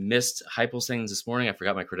I missed Heupel's things this morning. I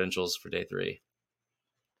forgot my credentials for day 3.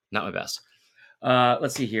 Not my best.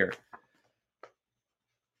 Let's see here.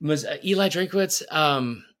 Eli Drinkwitz,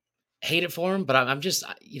 hate it for him, but I'm just,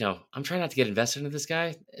 I'm trying not to get invested into this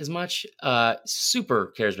guy as much.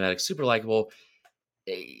 Super charismatic, super likable.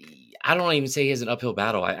 I don't even say he has an uphill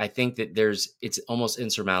battle. I think that it's almost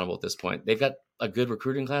insurmountable at this point. They've got a good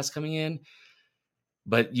recruiting class coming in,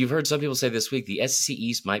 but you've heard some people say this week the SEC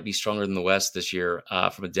East might be stronger than the West this year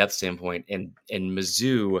from a depth standpoint. And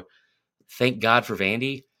Mizzou, thank God for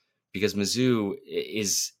Vandy, because Mizzou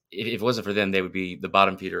is, if it wasn't for them, they would be the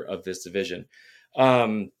bottom feeder of this division.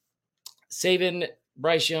 Saban,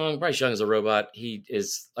 Bryce Young is a robot.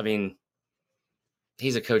 He's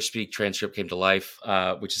a coach speak transcript came to life,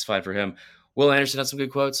 which is fine for him. Will Anderson had some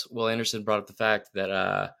good quotes. Will Anderson brought up the fact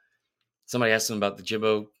that somebody asked him about the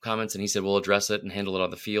Jimbo comments, and he said, we'll address it and handle it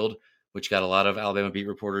on the field, which got a lot of Alabama beat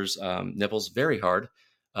reporters' nipples very hard.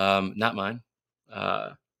 Not mine,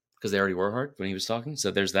 because they already were hard when he was talking.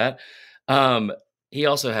 So there's that. He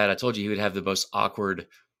also had, I told you he would have the most awkward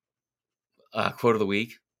quote of the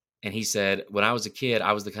week. And he said, when I was a kid,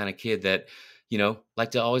 I was the kind of kid that,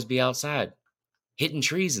 liked to always be outside, hitting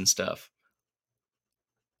trees and stuff.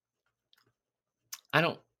 I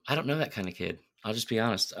don't know that kind of kid. I'll just be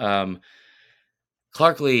honest.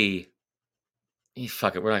 Clark Lee,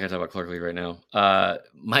 fuck it. We're not going to talk about Clark Lee right now.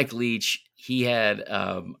 Mike Leach, he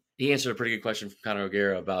answered a pretty good question from Conor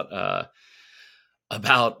O'Gara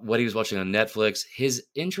about what he was watching on Netflix. His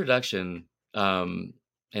introduction and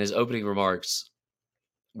his opening remarks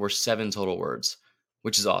were 7 total words,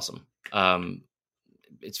 which is awesome.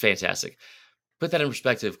 It's fantastic. Put that in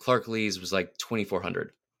perspective. Clark Lee's was like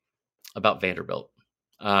 2,400 about Vanderbilt.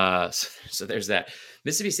 So there's that.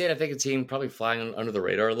 Mississippi State, I think a team probably flying under the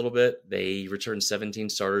radar a little bit. They returned 17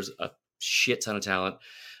 starters, a shit ton of talent.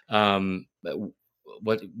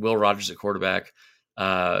 Will Rogers at quarterback.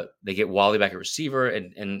 They get Wally back at receiver,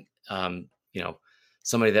 and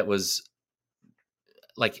somebody that was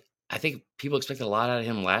like, I think people expected a lot out of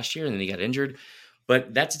him last year, and then he got injured.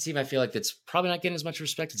 But that's a team I feel like that's probably not getting as much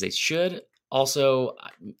respect as they should. Also,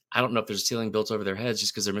 I don't know if there's a ceiling built over their heads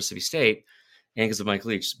just because they're Mississippi State and because of Mike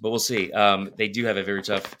Leach, but we'll see. They do have a very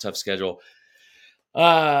tough schedule.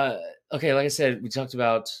 Okay, like I said, we talked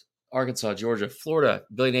about Arkansas, Georgia, Florida,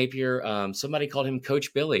 Billy Napier. Somebody called him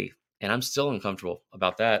Coach Billy, and I'm still uncomfortable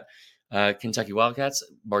about that. Kentucky Wildcats,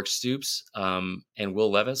 Mark Stoops, and Will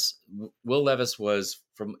Levis. Will Levis was,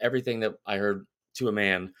 from everything that I heard to a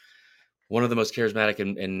man, one of the most charismatic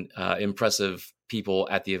and impressive people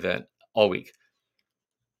at the event all week.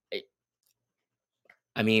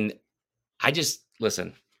 I mean,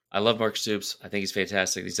 listen, I love Mark Stoops. I think he's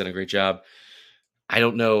fantastic. He's done a great job. I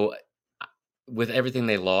don't know, with everything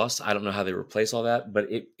they lost, I don't know how they replace all that,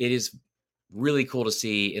 but it is really cool to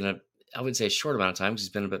see in I wouldn't say a short amount of time because he's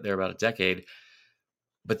been there about a decade,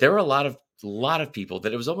 but there were a lot of people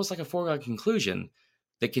that it was almost like a foregone conclusion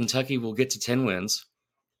that Kentucky will get to 10 wins,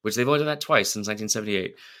 which they've only done that twice since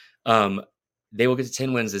 1978. They will get to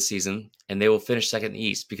 10 wins this season, and they will finish second in the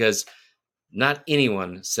East because not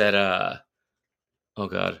anyone said, oh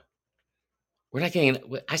God, we're not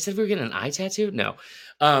getting, I said we were getting an eye tattoo? No.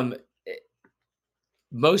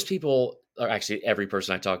 Most people, or actually every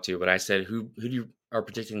person I talked to, but I said, who do you are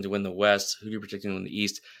predicting to win the West? Who do you predicting to win the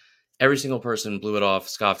East? Every single person blew it off,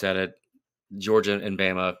 scoffed at it. Georgia and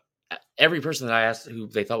Bama. Every person that I asked who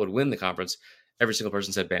they thought would win the conference, every single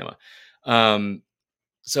person said Bama.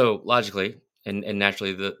 So logically and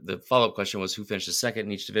naturally, the follow-up question was who finishes second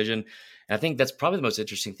in each division. And I think that's probably the most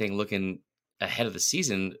interesting thing looking ahead of the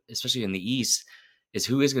season, especially in the East, is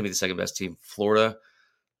who is going to be the second best team. Florida.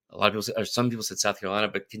 A lot of people, or some people said South Carolina,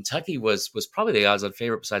 but Kentucky was probably the odds-on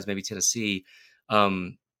favorite besides maybe Tennessee.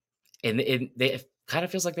 And it kind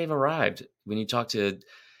of feels like they've arrived when you talk to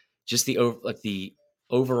just the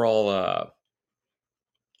overall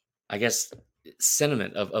I guess,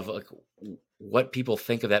 sentiment of like what people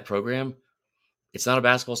think of that program. It's not a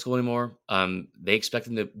basketball school anymore. They expect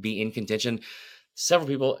them to be in contention. Several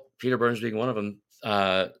people, Peter Burns being one of them,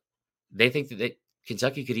 they think that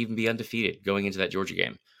Kentucky could even be undefeated going into that Georgia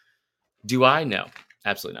game. Do I? No,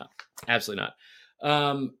 absolutely not. Absolutely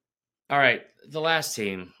not. All right, the last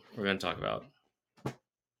team we're going to talk about.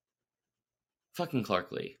 Fucking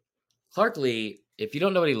Clark Lee. Clark Lee, if you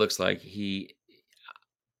don't know what he looks like,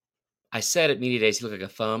 I said at media days he looked like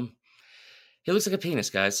a thumb. He looks like a penis,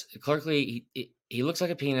 guys. Clark Lee, he looks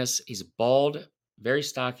like a penis. He's bald, very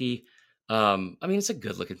stocky. I mean, it's a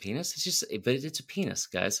good-looking penis. But it's a penis,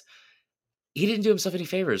 guys. He didn't do himself any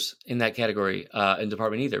favors in that category and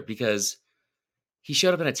department either, because he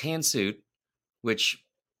showed up in a tan suit, which,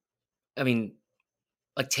 I mean,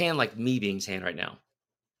 like tan, like me being tan right now,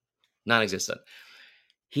 non-existent.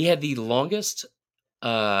 He had the longest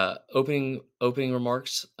opening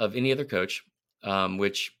remarks of any other coach,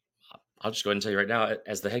 which I'll just go ahead and tell you right now,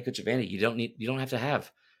 as the head coach of Vandy, you don't have to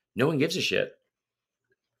have. No one gives a shit.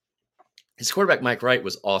 His quarterback, Mike Wright,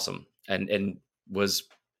 was awesome and was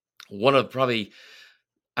one of probably,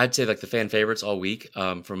 I'd say, like the fan favorites all week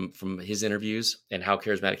from his interviews and how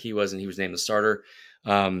charismatic he was, and he was named the starter.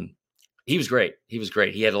 He was great.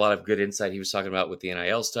 He had a lot of good insight. He was talking about with the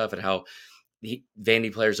NIL stuff and how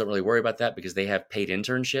Vandy players don't really worry about that because they have paid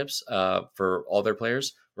internships for all their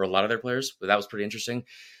players, or a lot of their players. But that was pretty interesting.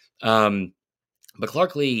 But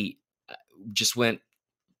Clark Lee just went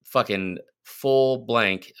fucking full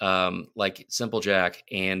blank, like Simple Jack,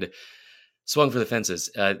 and swung for the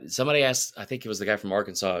fences. Somebody asked, I think it was the guy from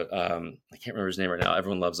Arkansas. I can't remember his name right now.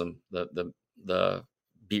 Everyone loves him, the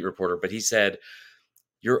beat reporter. But he said,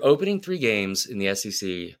 your opening 3 games in the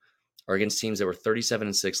SEC are against teams that were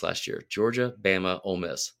 37-6 last year: Georgia, Bama, Ole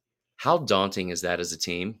Miss. How daunting is that as a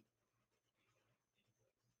team?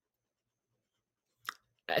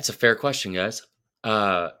 That's a fair question, guys.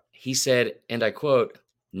 He said, and I quote,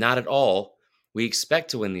 "Not at all. We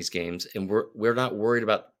expect to win these games, and we're not worried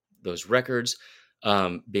about those records,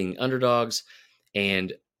 being underdogs.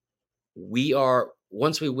 And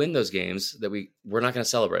once we win those games, that we're not going to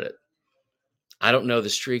celebrate it. I don't know the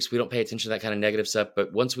streaks. We don't pay attention to that kind of negative stuff.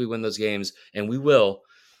 But once we win those games, and we're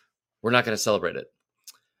not going to celebrate it.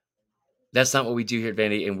 That's not what we do here at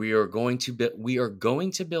Vandy, and we are going to build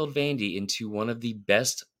Vandy into one of the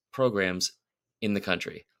best programs in the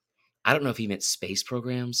country." I don't know if he meant space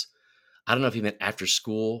programs. I don't know if he meant after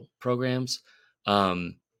school programs.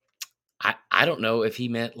 I don't know if he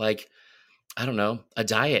meant, like, I don't know, a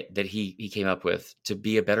diet that he came up with to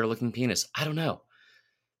be a better looking penis. I don't know.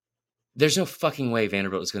 There's no fucking way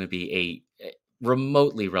Vanderbilt is going to be a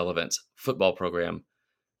remotely relevant football program.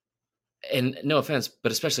 And no offense,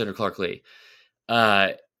 but especially under Clark Lee.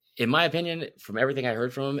 In my opinion, from everything I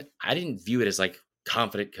heard from him, I didn't view it as like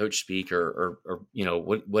confident coach speak or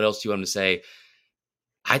what else do you want him to say?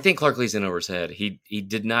 I think Clark Lee's in over his head. He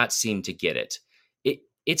did not seem to get it.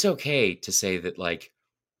 It's okay to say that, like,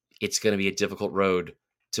 it's going to be a difficult road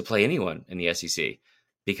to play anyone in the SEC,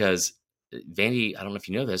 because Vandy, I don't know if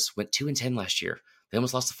you know this, went 2-10 last year. They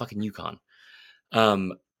almost lost to fucking UConn.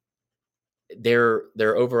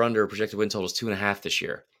 Their over under projected win total is 2.5 this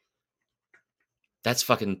year. That's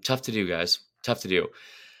fucking tough to do, guys. Tough to do.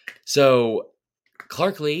 So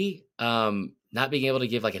Clark Lee, not being able to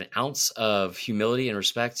give like an ounce of humility and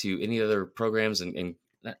respect to any other programs, and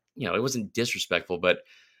it wasn't disrespectful, but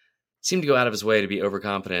seemed to go out of his way to be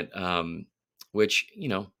overconfident, which,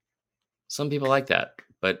 some people like that,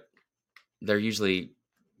 but they're usually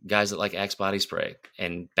guys that like Axe body spray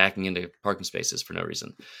and backing into parking spaces for no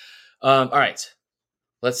reason. All right,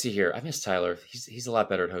 let's see here. I miss Tyler. He's a lot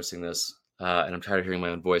better at hosting this, and I'm tired of hearing my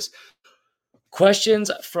own voice. Questions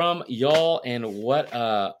from y'all, and what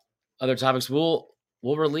other topics? We'll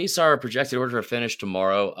release our projected order of finish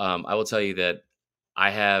tomorrow. I will tell you that I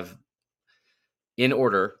have in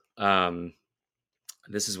order.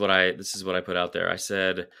 This is what I put out there. I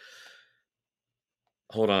said,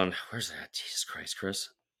 hold on, where's that? Jesus Christ, Chris.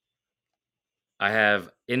 I have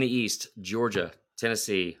in the East: Georgia,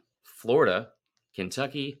 Tennessee, Florida,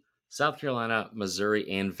 Kentucky, South Carolina, Missouri,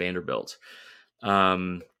 and Vanderbilt.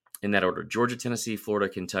 In that order: Georgia, Tennessee, Florida,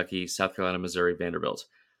 Kentucky, South Carolina, Missouri, Vanderbilt.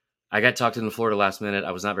 I got talked into Florida last minute.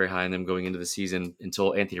 I was not very high on them going into the season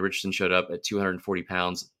until Anthony Richardson showed up at 240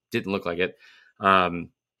 pounds. Didn't look like it. And,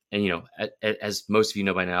 as most of you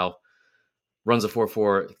know by now, runs a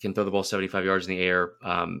 4.4, can throw the ball 75 yards in the air.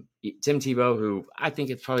 Tim Tebow, who I think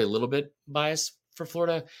is probably a little bit biased for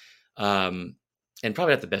Florida, and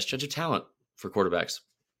probably not the best judge of talent for quarterbacks.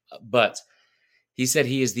 But he said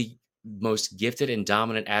he is the most gifted and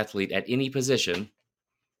dominant athlete at any position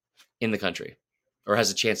in the country, or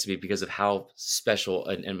has a chance to be because of how special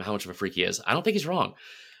and how much of a freak he is. I don't think he's wrong.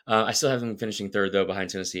 I still have him finishing third, though, behind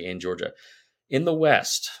Tennessee and Georgia. In the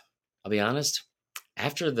West, I'll be honest,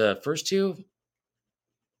 after the first two,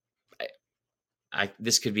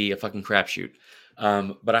 this could be a fucking crapshoot.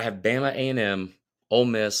 But I have Bama, A&M, Ole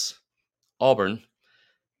Miss, Auburn,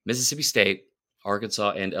 Mississippi State,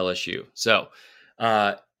 Arkansas, and LSU. So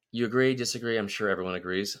you agree, disagree? I'm sure everyone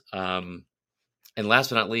agrees. And last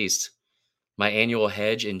but not least, my annual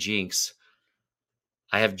hedge and jinx.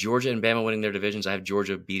 I have Georgia and Bama winning their divisions. I have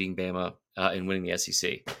Georgia beating Bama and winning the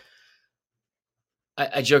SEC.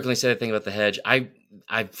 I jokingly said a thing about the hedge.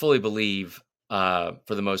 I fully believe, for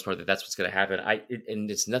the most part, that that's what's going to happen.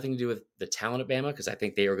 And it's nothing to do with the talent at Bama, because I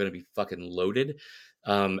think they are going to be fucking loaded.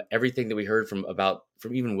 Everything that we heard from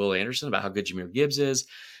even Will Anderson about how good Jahmyr Gibbs is,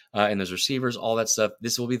 and those receivers, all that stuff.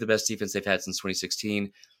 This will be the best defense they've had since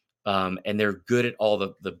 2016, and they're good at all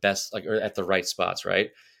the best, or at the right spots. Right?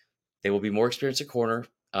 They will be more experienced at corner,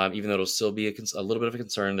 even though it'll still be a little bit of a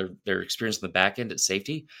concern. They're experienced in the back end at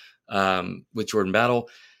safety. With Jordan Battle,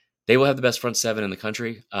 they will have the best front seven in the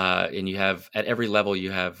country. And you have, at every level, you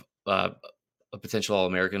have a potential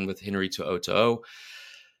All-American with Henry to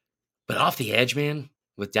But off the edge, man,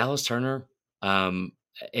 with Dallas Turner and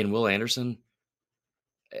Will Anderson,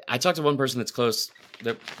 I talked to one person that's close,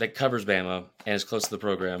 that covers Bama and is close to the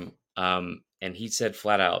program, and he said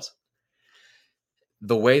flat out,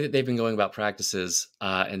 the way that they've been going about practices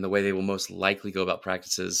and the way they will most likely go about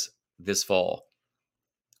practices this fall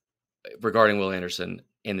regarding Will Anderson,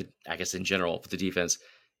 and I guess in general for the defense,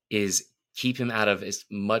 is keep him out of as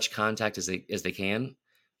much contact as they can,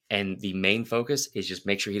 and the main focus is just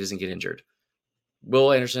make sure he doesn't get injured.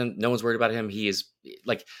 Will Anderson, no one's worried about him. He is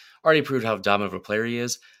already proved how dominant of a player he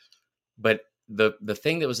is. But the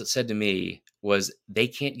thing that was said to me was they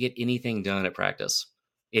can't get anything done at practice.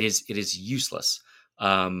 It is useless.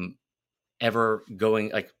 Ever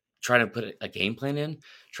going trying to put a game plan in,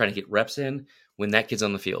 trying to get reps in when that kid's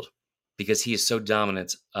on the field, because he is so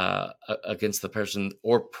dominant against the person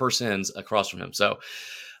or persons across from him. So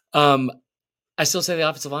I still say the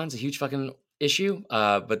offensive line is a huge fucking issue.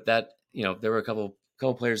 But that, there were a couple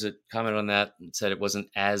players that commented on that and said it wasn't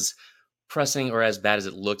as pressing or as bad as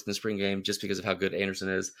it looked in the spring game, just because of how good Anderson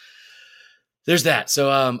is. There's that.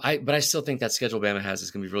 So, but I still think that schedule Bama has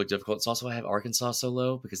is going to be really difficult. It's also, I have Arkansas so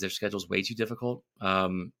low because their schedule is way too difficult.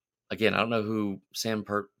 Again, I don't know who Sam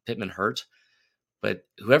Pittman hurt, but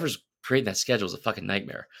whoever's creating that schedule is a fucking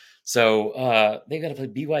nightmare. So they got to play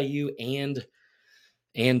BYU and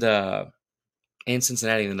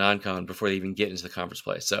Cincinnati in the non-con before they even get into the conference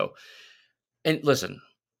play. So, and listen,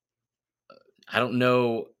 I don't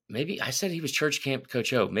know. Maybe I said he was church camp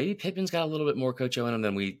Coach O. Maybe Pittman's got a little bit more Coach O in him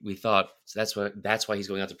than we thought. So that's why he's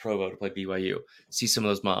going out to Provo to play BYU, see some of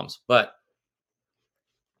those moms. But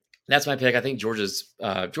that's my pick. I think Georgia's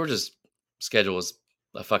schedule is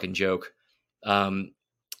a fucking joke. And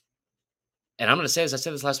I'm going to say, as I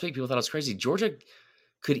said this last week, people thought I was crazy. Georgia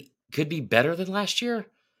could be better than last year,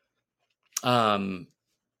 and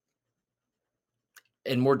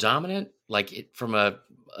more dominant, from a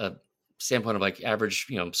standpoint of average,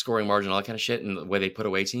 scoring margin, all that kind of shit, and the way they put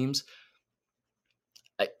away teams.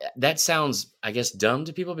 That sounds, I guess, dumb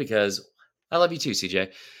to people, because I love you too,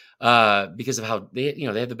 CJ, because of how they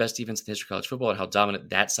have the best defense in the history of college football and how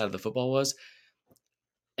dominant that side of the football was.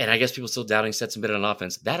 And I guess people still doubting Stetson Bennett on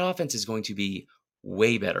offense. That offense is going to be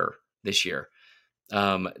way better this year.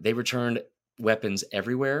 They returned weapons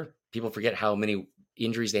everywhere. People forget how many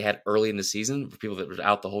injuries they had early in the season for people that were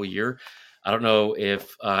out the whole year. I don't know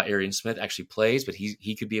if Arian Smith actually plays, but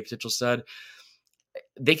he could be a potential stud.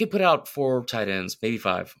 They could put out 4 tight ends, maybe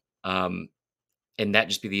 5, and that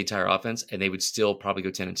just be the entire offense, and they would still probably go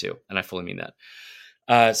 10-2, and I fully mean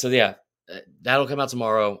that. So yeah, that'll come out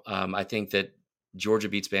tomorrow. I think that Georgia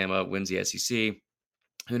beats Bama, wins the SEC.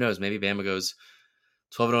 Who knows? Maybe Bama goes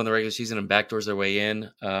 12-0 in the regular season and backdoors their way in.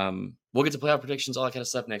 We'll get to playoff predictions, all that kind of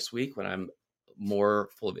stuff next week when I'm more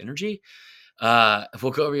full of energy.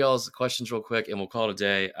 We'll go over y'all's questions real quick and we'll call it a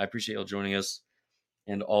day. I appreciate y'all joining us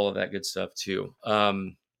and all of that good stuff too.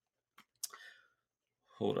 Hold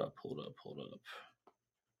up.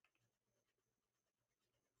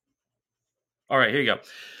 All right, here you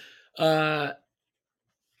go.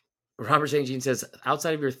 Robert St. Jean says,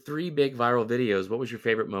 outside of your 3 big viral videos, what was your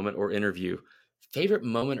favorite moment or interview? Favorite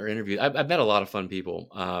moment or interview? I've met a lot of fun people,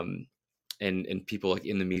 and people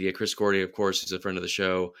in the media. Chris Gordy, of course, is a friend of the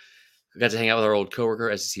show. We got to hang out with our old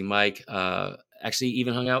coworker, SEC Mike. Actually,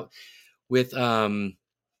 even hung out with the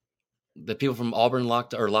people from Auburn,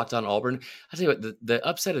 Locked On Auburn. I tell you what, the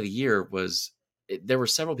upset of the year was there were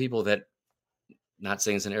several people that not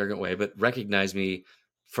saying it's an arrogant way, but recognized me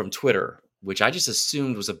from Twitter, which I just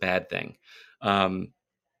assumed was a bad thing. I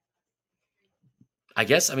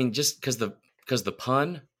guess, I mean, just because the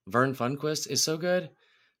pun Vern Funquist is so good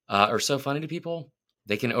or so funny to people,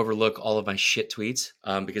 they can overlook all of my shit tweets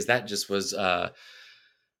because that just was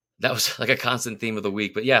that was like a constant theme of the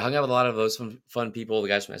week. But yeah, hung out with a lot of those fun people. The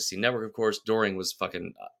guys from SEC Network, of course. Doring was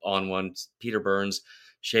fucking on one. Peter Burns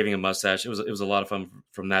shaving a mustache. It was a lot of fun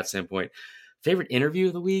from that standpoint. Favorite interview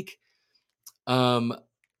of the week.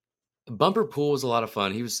 Bumper Pool was a lot of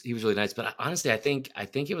fun. He was really nice. But honestly, I think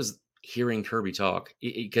it was hearing Kirby talk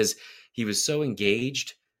because he was so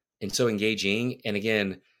engaged and so engaging. And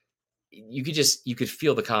again, you could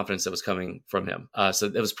feel the confidence that was coming from him. So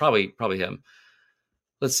it was probably him.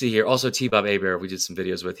 Let's see here. Also, T-Bob Abear, we did some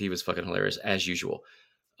videos with. He was fucking hilarious, as usual.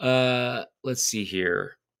 Let's see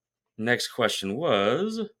here. Next question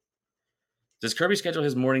was, does Kirby schedule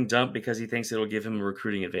his morning dump because he thinks it'll give him a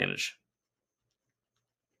recruiting advantage?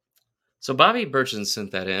 So Bobby Burchin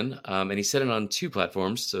sent that in, and he sent it on 2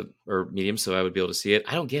 platforms, or mediums, so I would be able to see it.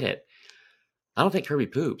 I don't get it. I don't think Kirby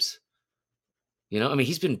poops. You know, I mean,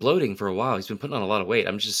 he's been bloating for a while. He's been putting on a lot of weight.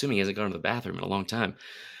 I'm just assuming he hasn't gone to the bathroom in a long time.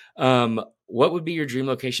 What would be your dream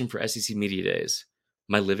location for SEC Media Days?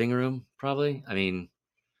 My living room, probably. I mean,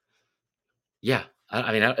 yeah.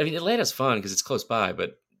 I mean, Atlanta's fun because it's close by,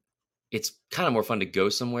 but it's kind of more fun to go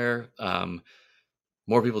somewhere.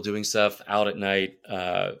 More people doing stuff out at night.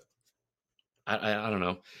 I don't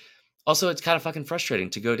know. Also, it's kind of fucking frustrating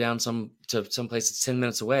to go down to some place that's 10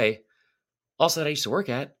 minutes away. Also, that I used to work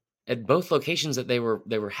at both locations that they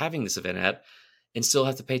were having this event at, and still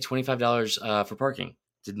have to pay $25 for parking.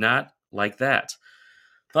 Did not like that.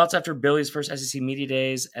 Thoughts after Billy's first SEC Media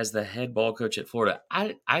Days as the head ball coach at Florida?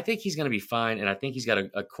 I think he's going to be fine, and I think he's got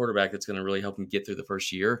a quarterback that's going to really help him get through the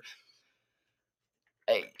first year.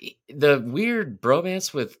 The weird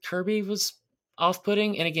bromance with Kirby was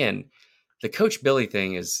off-putting, and again, the Coach Billy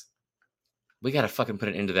thing is, we got to fucking put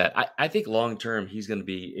an end to that. I think long-term he's going to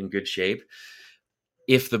be in good shape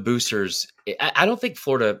if the boosters. I don't think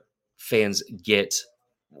Florida fans get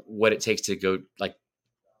what it takes to go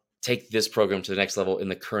take this program to the next level in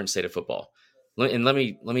the current state of football. And let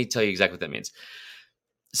me tell you exactly what that means.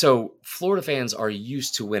 So Florida fans are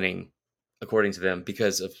used to winning, according to them,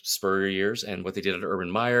 because of Spurrier years and what they did under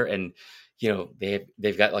Urban Meyer. And, you know,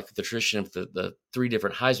 they've got like the tradition of the 3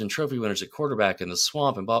 different Heisman Trophy winners at quarterback and the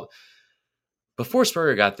swamp and blah. Before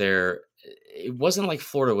Spurrier got there, it wasn't like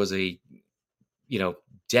Florida was a,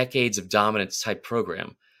 decades of dominance type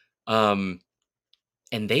program. And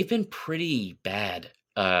they've been pretty bad.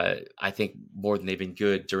 I think more than they've been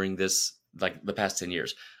good during this, like the past 10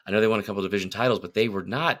 years. I know they won a couple of division titles, but they were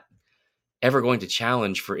not ever going to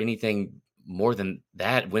challenge for anything more than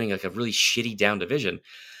that, winning like a really shitty down division.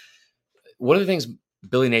 One of the things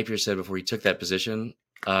Billy Napier said before he took that position,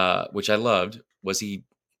 which I loved, was he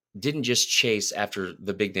didn't just chase after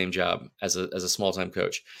the big name job as a small time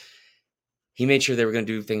coach. He made sure they were going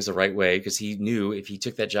to do things the right way because he knew if he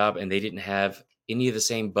took that job and they didn't have any of the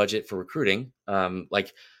same budget for recruiting,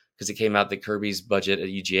 because it came out that Kirby's budget at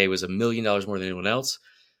UGA was $1 million more than anyone else.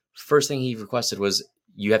 First thing he requested was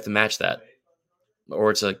you have to match that,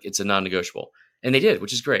 or it's a non-negotiable, and they did,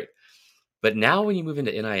 which is great. But now when you move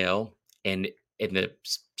into NIL and the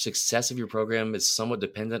success of your program is somewhat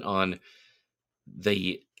dependent on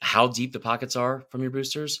how deep the pockets are from your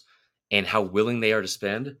boosters and how willing they are to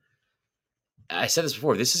spend. I said this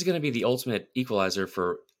before, this is going to be the ultimate equalizer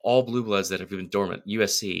for all blue bloods that have been dormant.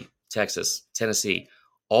 USC, Texas, Tennessee,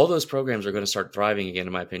 all those programs are going to start thriving again,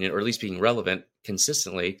 in my opinion, or at least being relevant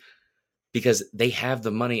consistently because they have the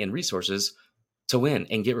money and resources to win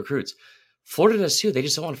and get recruits. Florida does too. They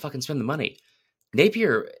just don't want to fucking spend the money.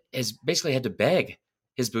 Napier has basically had to beg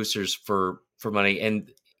his boosters for money. And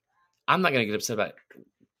I'm not going to get upset about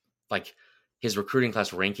like his recruiting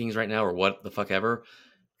class rankings right now or what the fuck ever,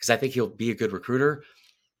 because I think he'll be a good recruiter.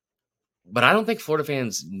 But I don't think Florida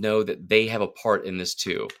fans know that they have a part in this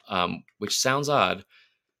too, which sounds odd.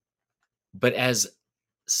 But as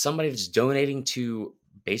somebody that's donating to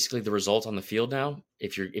basically the result on the field now,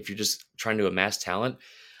 if you're just trying to amass talent,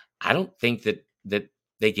 I don't think that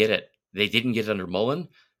they get it. They didn't get it under Mullen.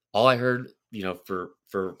 All I heard,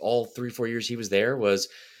 for all 3-4 years he was there was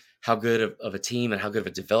how good of a team and how good of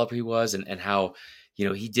a developer he was, and how,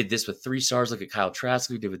 he did this with 3 stars. Look at Kyle Trask,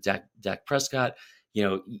 he did with Dak Prescott.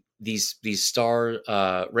 These star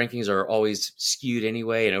rankings are always skewed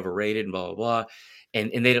anyway and overrated and blah, blah, blah.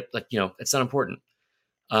 And they it's not important.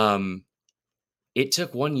 It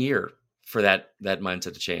took 1 year for that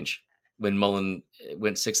mindset to change when Mullen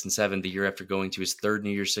went 6-7 the year after going to his 3rd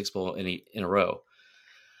New Year's Six Bowl in a row.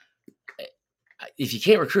 if you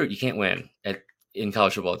can't recruit, you can't win in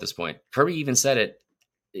college football at this point. Kirby even said it.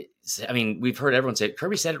 I mean, we've heard everyone say it.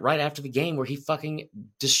 Kirby said it right after the game where he fucking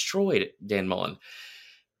destroyed Dan Mullen.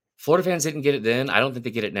 Florida fans didn't get it then. I don't think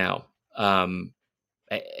they get it now. And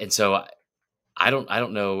so I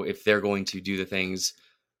don't know if they're going to do the things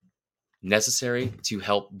necessary to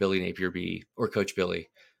help Billy Napier or Coach Billy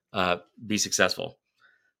be successful.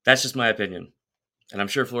 That's just my opinion. And I'm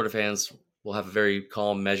sure Florida fans will have a very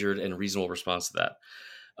calm, measured, and reasonable response to that.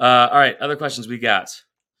 All right, other questions we got.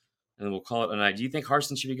 And then we'll call it a night. Do you think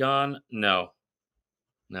Harsin should be gone? No.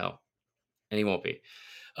 And he won't be.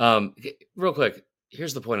 Real quick,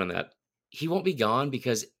 here's the point on that. He won't be gone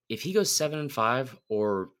because if he goes 7-5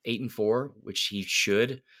 or 8-4, which he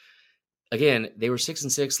should, again, they were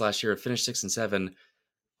 6-6 last year, finished 6-7.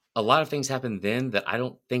 A lot of things happened then that I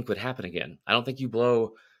don't think would happen again. I don't think you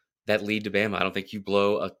blow that lead to Bama. I don't think you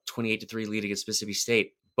blow a 28-3 lead against Mississippi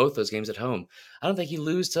State. Both those games at home. I don't think you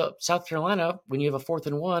lose to South Carolina when you have a 4th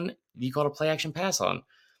and 1. You call it a play action pass on.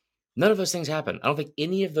 None of those things happen. I don't think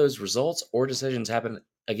any of those results or decisions happen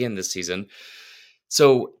again this season.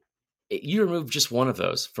 So you remove just one of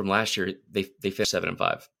those from last year. They finished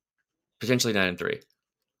 7-5, potentially 9-3.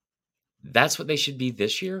 That's what they should be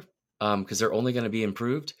this year because they're only going to be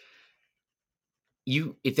improved.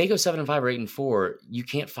 If they go 7-5 or 8-4, you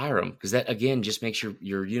can't fire them because that again just makes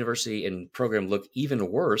your university and program look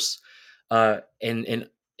even worse, and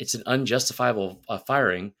it's an unjustifiable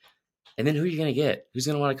firing. And then who are you going to get? Who's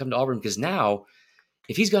going to want to come to Auburn? Because now,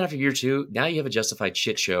 if he's gone after year 2, now you have a justified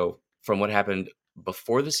shit show from what happened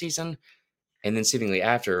before the season, and then seemingly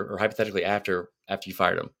after, or hypothetically after you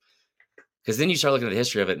fired him. Because then you start looking at the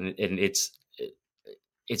history of it, and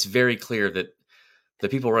it's very clear that the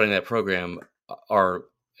people running that program are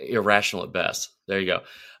irrational at best. There you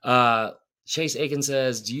go. Chase Aiken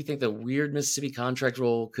says, do you think the weird Mississippi contract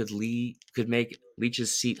rule could make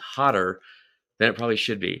Leach's seat hotter than it probably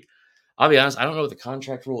should be? I'll be honest, I don't know what the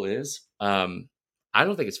contract rule is. I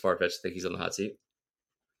don't think it's far-fetched to think he's on the hot seat.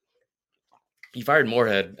 He fired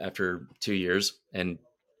Moorhead after 2 years, and,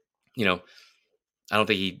 I don't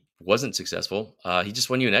think he wasn't successful. He just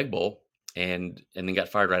won you an Egg Bowl and then got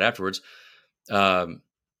fired right afterwards. If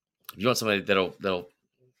you want somebody that'll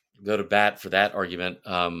go to bat for that argument,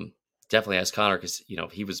 definitely ask Connor because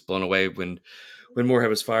he was blown away when Moorhead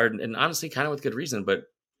was fired, and honestly, kind of with good reason. But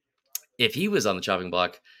if he was on the chopping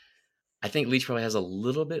block, I think Leach probably has a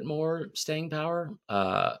little bit more staying power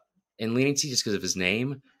and leniency just because of his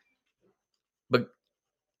name. But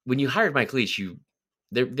when you hired Mike Leach,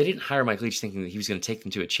 they didn't hire Mike Leach thinking that he was going to take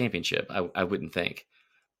them to a championship. I wouldn't think,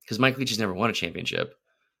 because Mike Leach has never won a championship,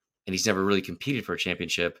 and he's never really competed for a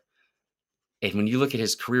championship. And when you look at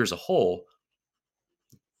his career as a whole,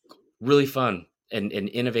 really fun and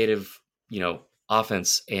innovative,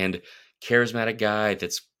 offense and charismatic guy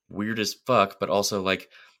that's weird as fuck, but also like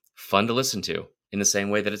fun to listen to in the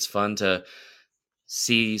same way that it's fun to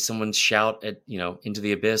see someone shout at, into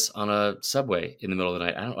the abyss on a subway in the middle of the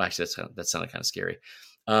night. I don't actually, that sounded kind of scary.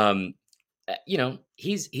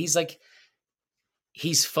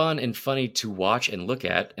 He's fun and funny to watch and look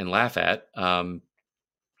at and laugh at.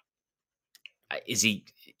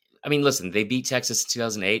 Listen, they beat Texas in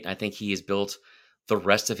 2008. I think he has built the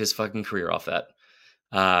rest of his fucking career off that.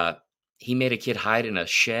 He made a kid hide in a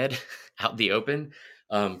shed out in the open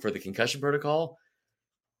for the concussion protocol,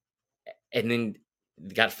 and then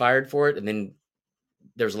got fired for it. And then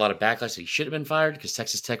there was a lot of backlash that he should have been fired because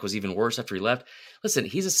Texas Tech was even worse after he left. Listen,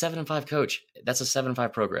 he's a 7-5 coach. That's a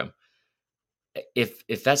 7-5 program.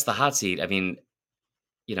 If that's the hot seat,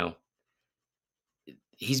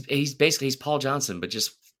 he's Paul Johnson, but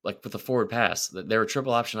just like with a forward pass. They're a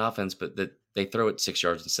triple option offense, but that they throw it 6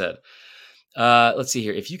 yards instead. Let's see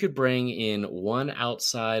here. If you could bring in one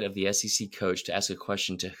outside of the SEC coach to ask a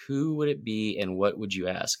question, to who would it be and what would you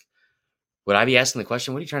ask? Would I be asking the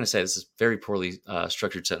question? What are you trying to say? This is a very poorly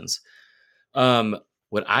structured sentence.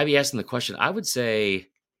 Would I be asking the question? I would say,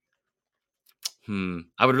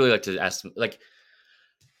 I would really like to ask them, I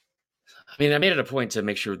made it a point to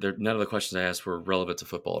make sure that none of the questions I asked were relevant to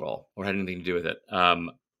football at all or had anything to do with it. For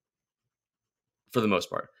the most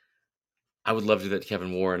part, I would love to do that to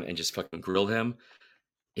Kevin Warren and just fucking grill him.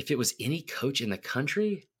 If it was any coach in the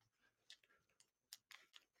country,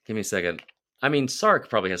 give me a second. Sark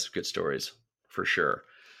probably has some good stories for sure.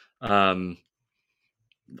 I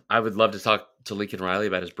would love to talk to Lincoln Riley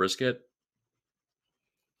about his brisket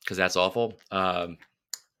because that's awful.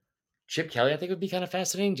 Chip Kelly, I think, would be kind of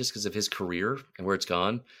fascinating just because of his career and where it's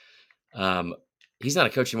gone. He's not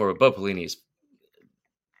a coach anymore, but Bo Pelini is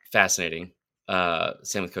fascinating.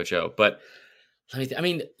 Same with Coach O. But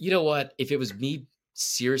you know what? If it was me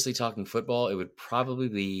seriously talking football, it would probably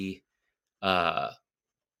be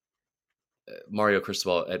Mario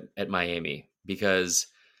Cristobal at Miami, because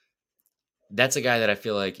that's a guy that I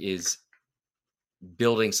feel like is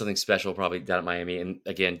building something special probably down at Miami. And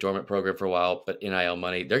again, dormant program for a while, but NIL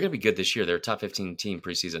money. They're going to be good this year. They're a top 15 team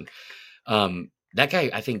preseason. That guy,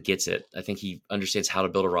 I think, gets it. I think he understands how to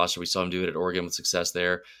build a roster. We saw him do it at Oregon with success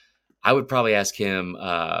there. I would probably ask him,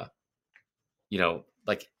 like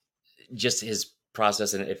just his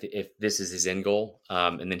process and if this is his end goal.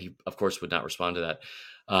 And then he, of course, would not respond to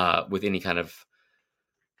that with any kind of,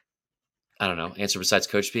 I don't know, answer besides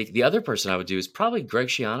coach speak. The other person I would do is probably Greg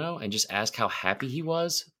Schiano and just ask how happy he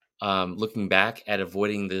was looking back at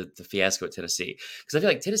avoiding the fiasco at Tennessee. Because I feel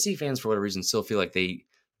like Tennessee fans, for whatever reason, still feel like they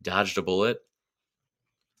dodged a bullet.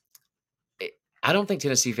 I don't think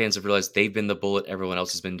Tennessee fans have realized they've been the bullet everyone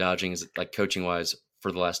else has been dodging, is like coaching wise,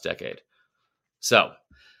 for the last decade. So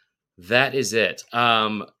that is it.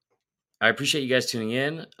 I appreciate you guys tuning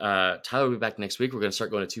in. Tyler will be back next week. We're going to start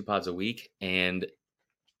going to 2 pods a week. And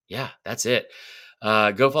yeah, that's it.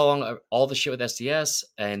 Go follow along all the shit with SDS.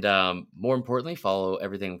 And more importantly, follow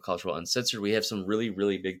everything with College Football Uncensored. We have some really,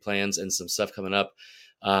 really big plans and some stuff coming up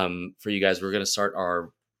for you guys. We're going to start our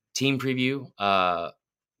team preview,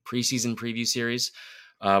 preseason preview series,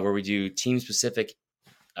 where we do team-specific,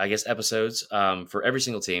 I guess, episodes for every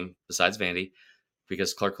single team besides Vandy,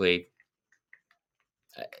 because Clark Lee.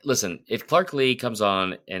 Listen, if Clark Lee comes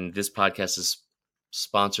on and this podcast is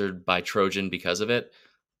sponsored by Trojan because of it,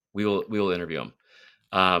 we will interview him.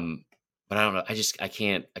 But I don't know. I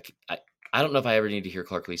can't. I don't know if I ever need to hear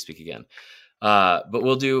Clark Lee speak again. But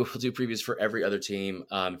we'll do previews for every other team.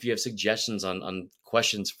 If you have suggestions on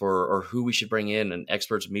questions for or who we should bring in, and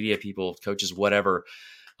experts, media people, coaches, whatever,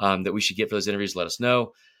 that we should get for those interviews, let us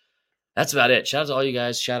know. That's about it. Shout out to all you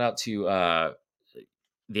guys. Shout out to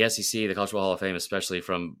the SEC, the College Football Hall of Fame, especially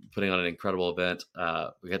from putting on an incredible event.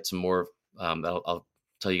 We got some more. I'll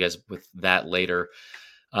tell you guys with that later.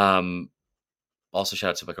 Also,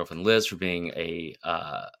 shout out to my girlfriend Liz for being a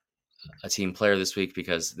team player this week,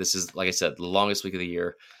 because this is, like I said, the longest week of the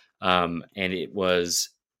year. And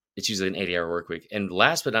it's usually an 80-hour work week. And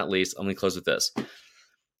last but not least, I'm going to close with this.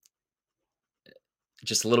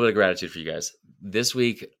 Just a little bit of gratitude for you guys. This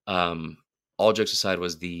week, all jokes aside,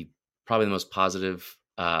 was probably the most positive,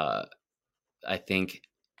 I think,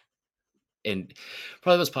 and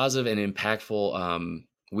probably the most positive and impactful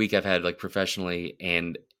week I've had, like, professionally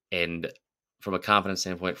and from a confidence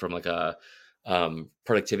standpoint, from like a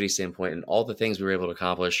productivity standpoint, and all the things we were able to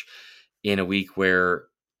accomplish in a week where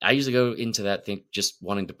I usually go into that thing just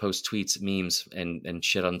wanting to post tweets, memes, and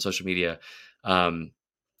shit on social media.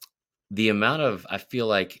 The amount of, I feel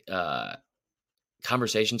like,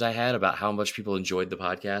 conversations I had about how much people enjoyed the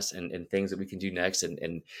podcast and things that we can do next,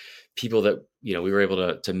 and people that, we were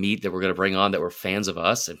able to meet that we're going to bring on that were fans of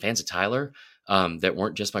us and fans of Tyler, that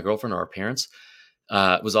weren't just my girlfriend or our parents,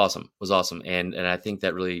 was awesome. And I think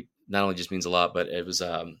that really not only just means a lot, but it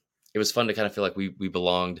was fun to kind of feel like we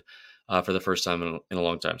belonged for the first time in a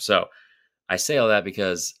long time. So I say all that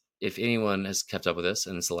because if anyone has kept up with this,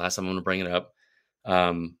 and it's the last time I'm going to bring it up,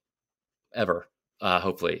 ever,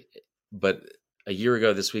 hopefully, but a year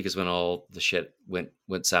ago this week is when all the shit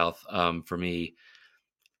went south for me.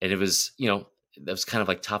 And it was, that was kind of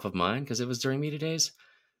like top of mind because it was during media days,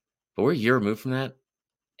 but we're a year removed from that.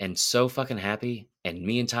 And so fucking happy. And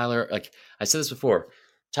me and Tyler, like I said this before,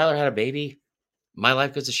 Tyler had a baby. My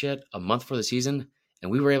life goes to shit a month before the season. And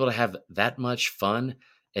we were able to have that much fun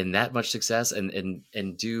and that much success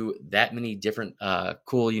and do that many different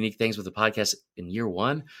cool, unique things with the podcast in year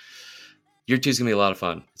one. Year two is going to be a lot of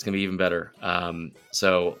fun. It's going to be even better.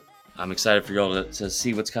 So I'm excited for you all to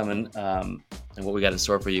see what's coming and what we got in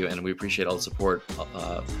store for you. And we appreciate all the support.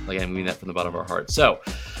 Again, we mean that from the bottom of our hearts. So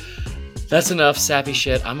that's enough sappy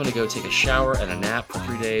shit. I'm going to go take a shower and a nap for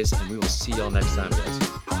 3 days, and we will see y'all next time,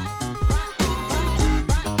 guys.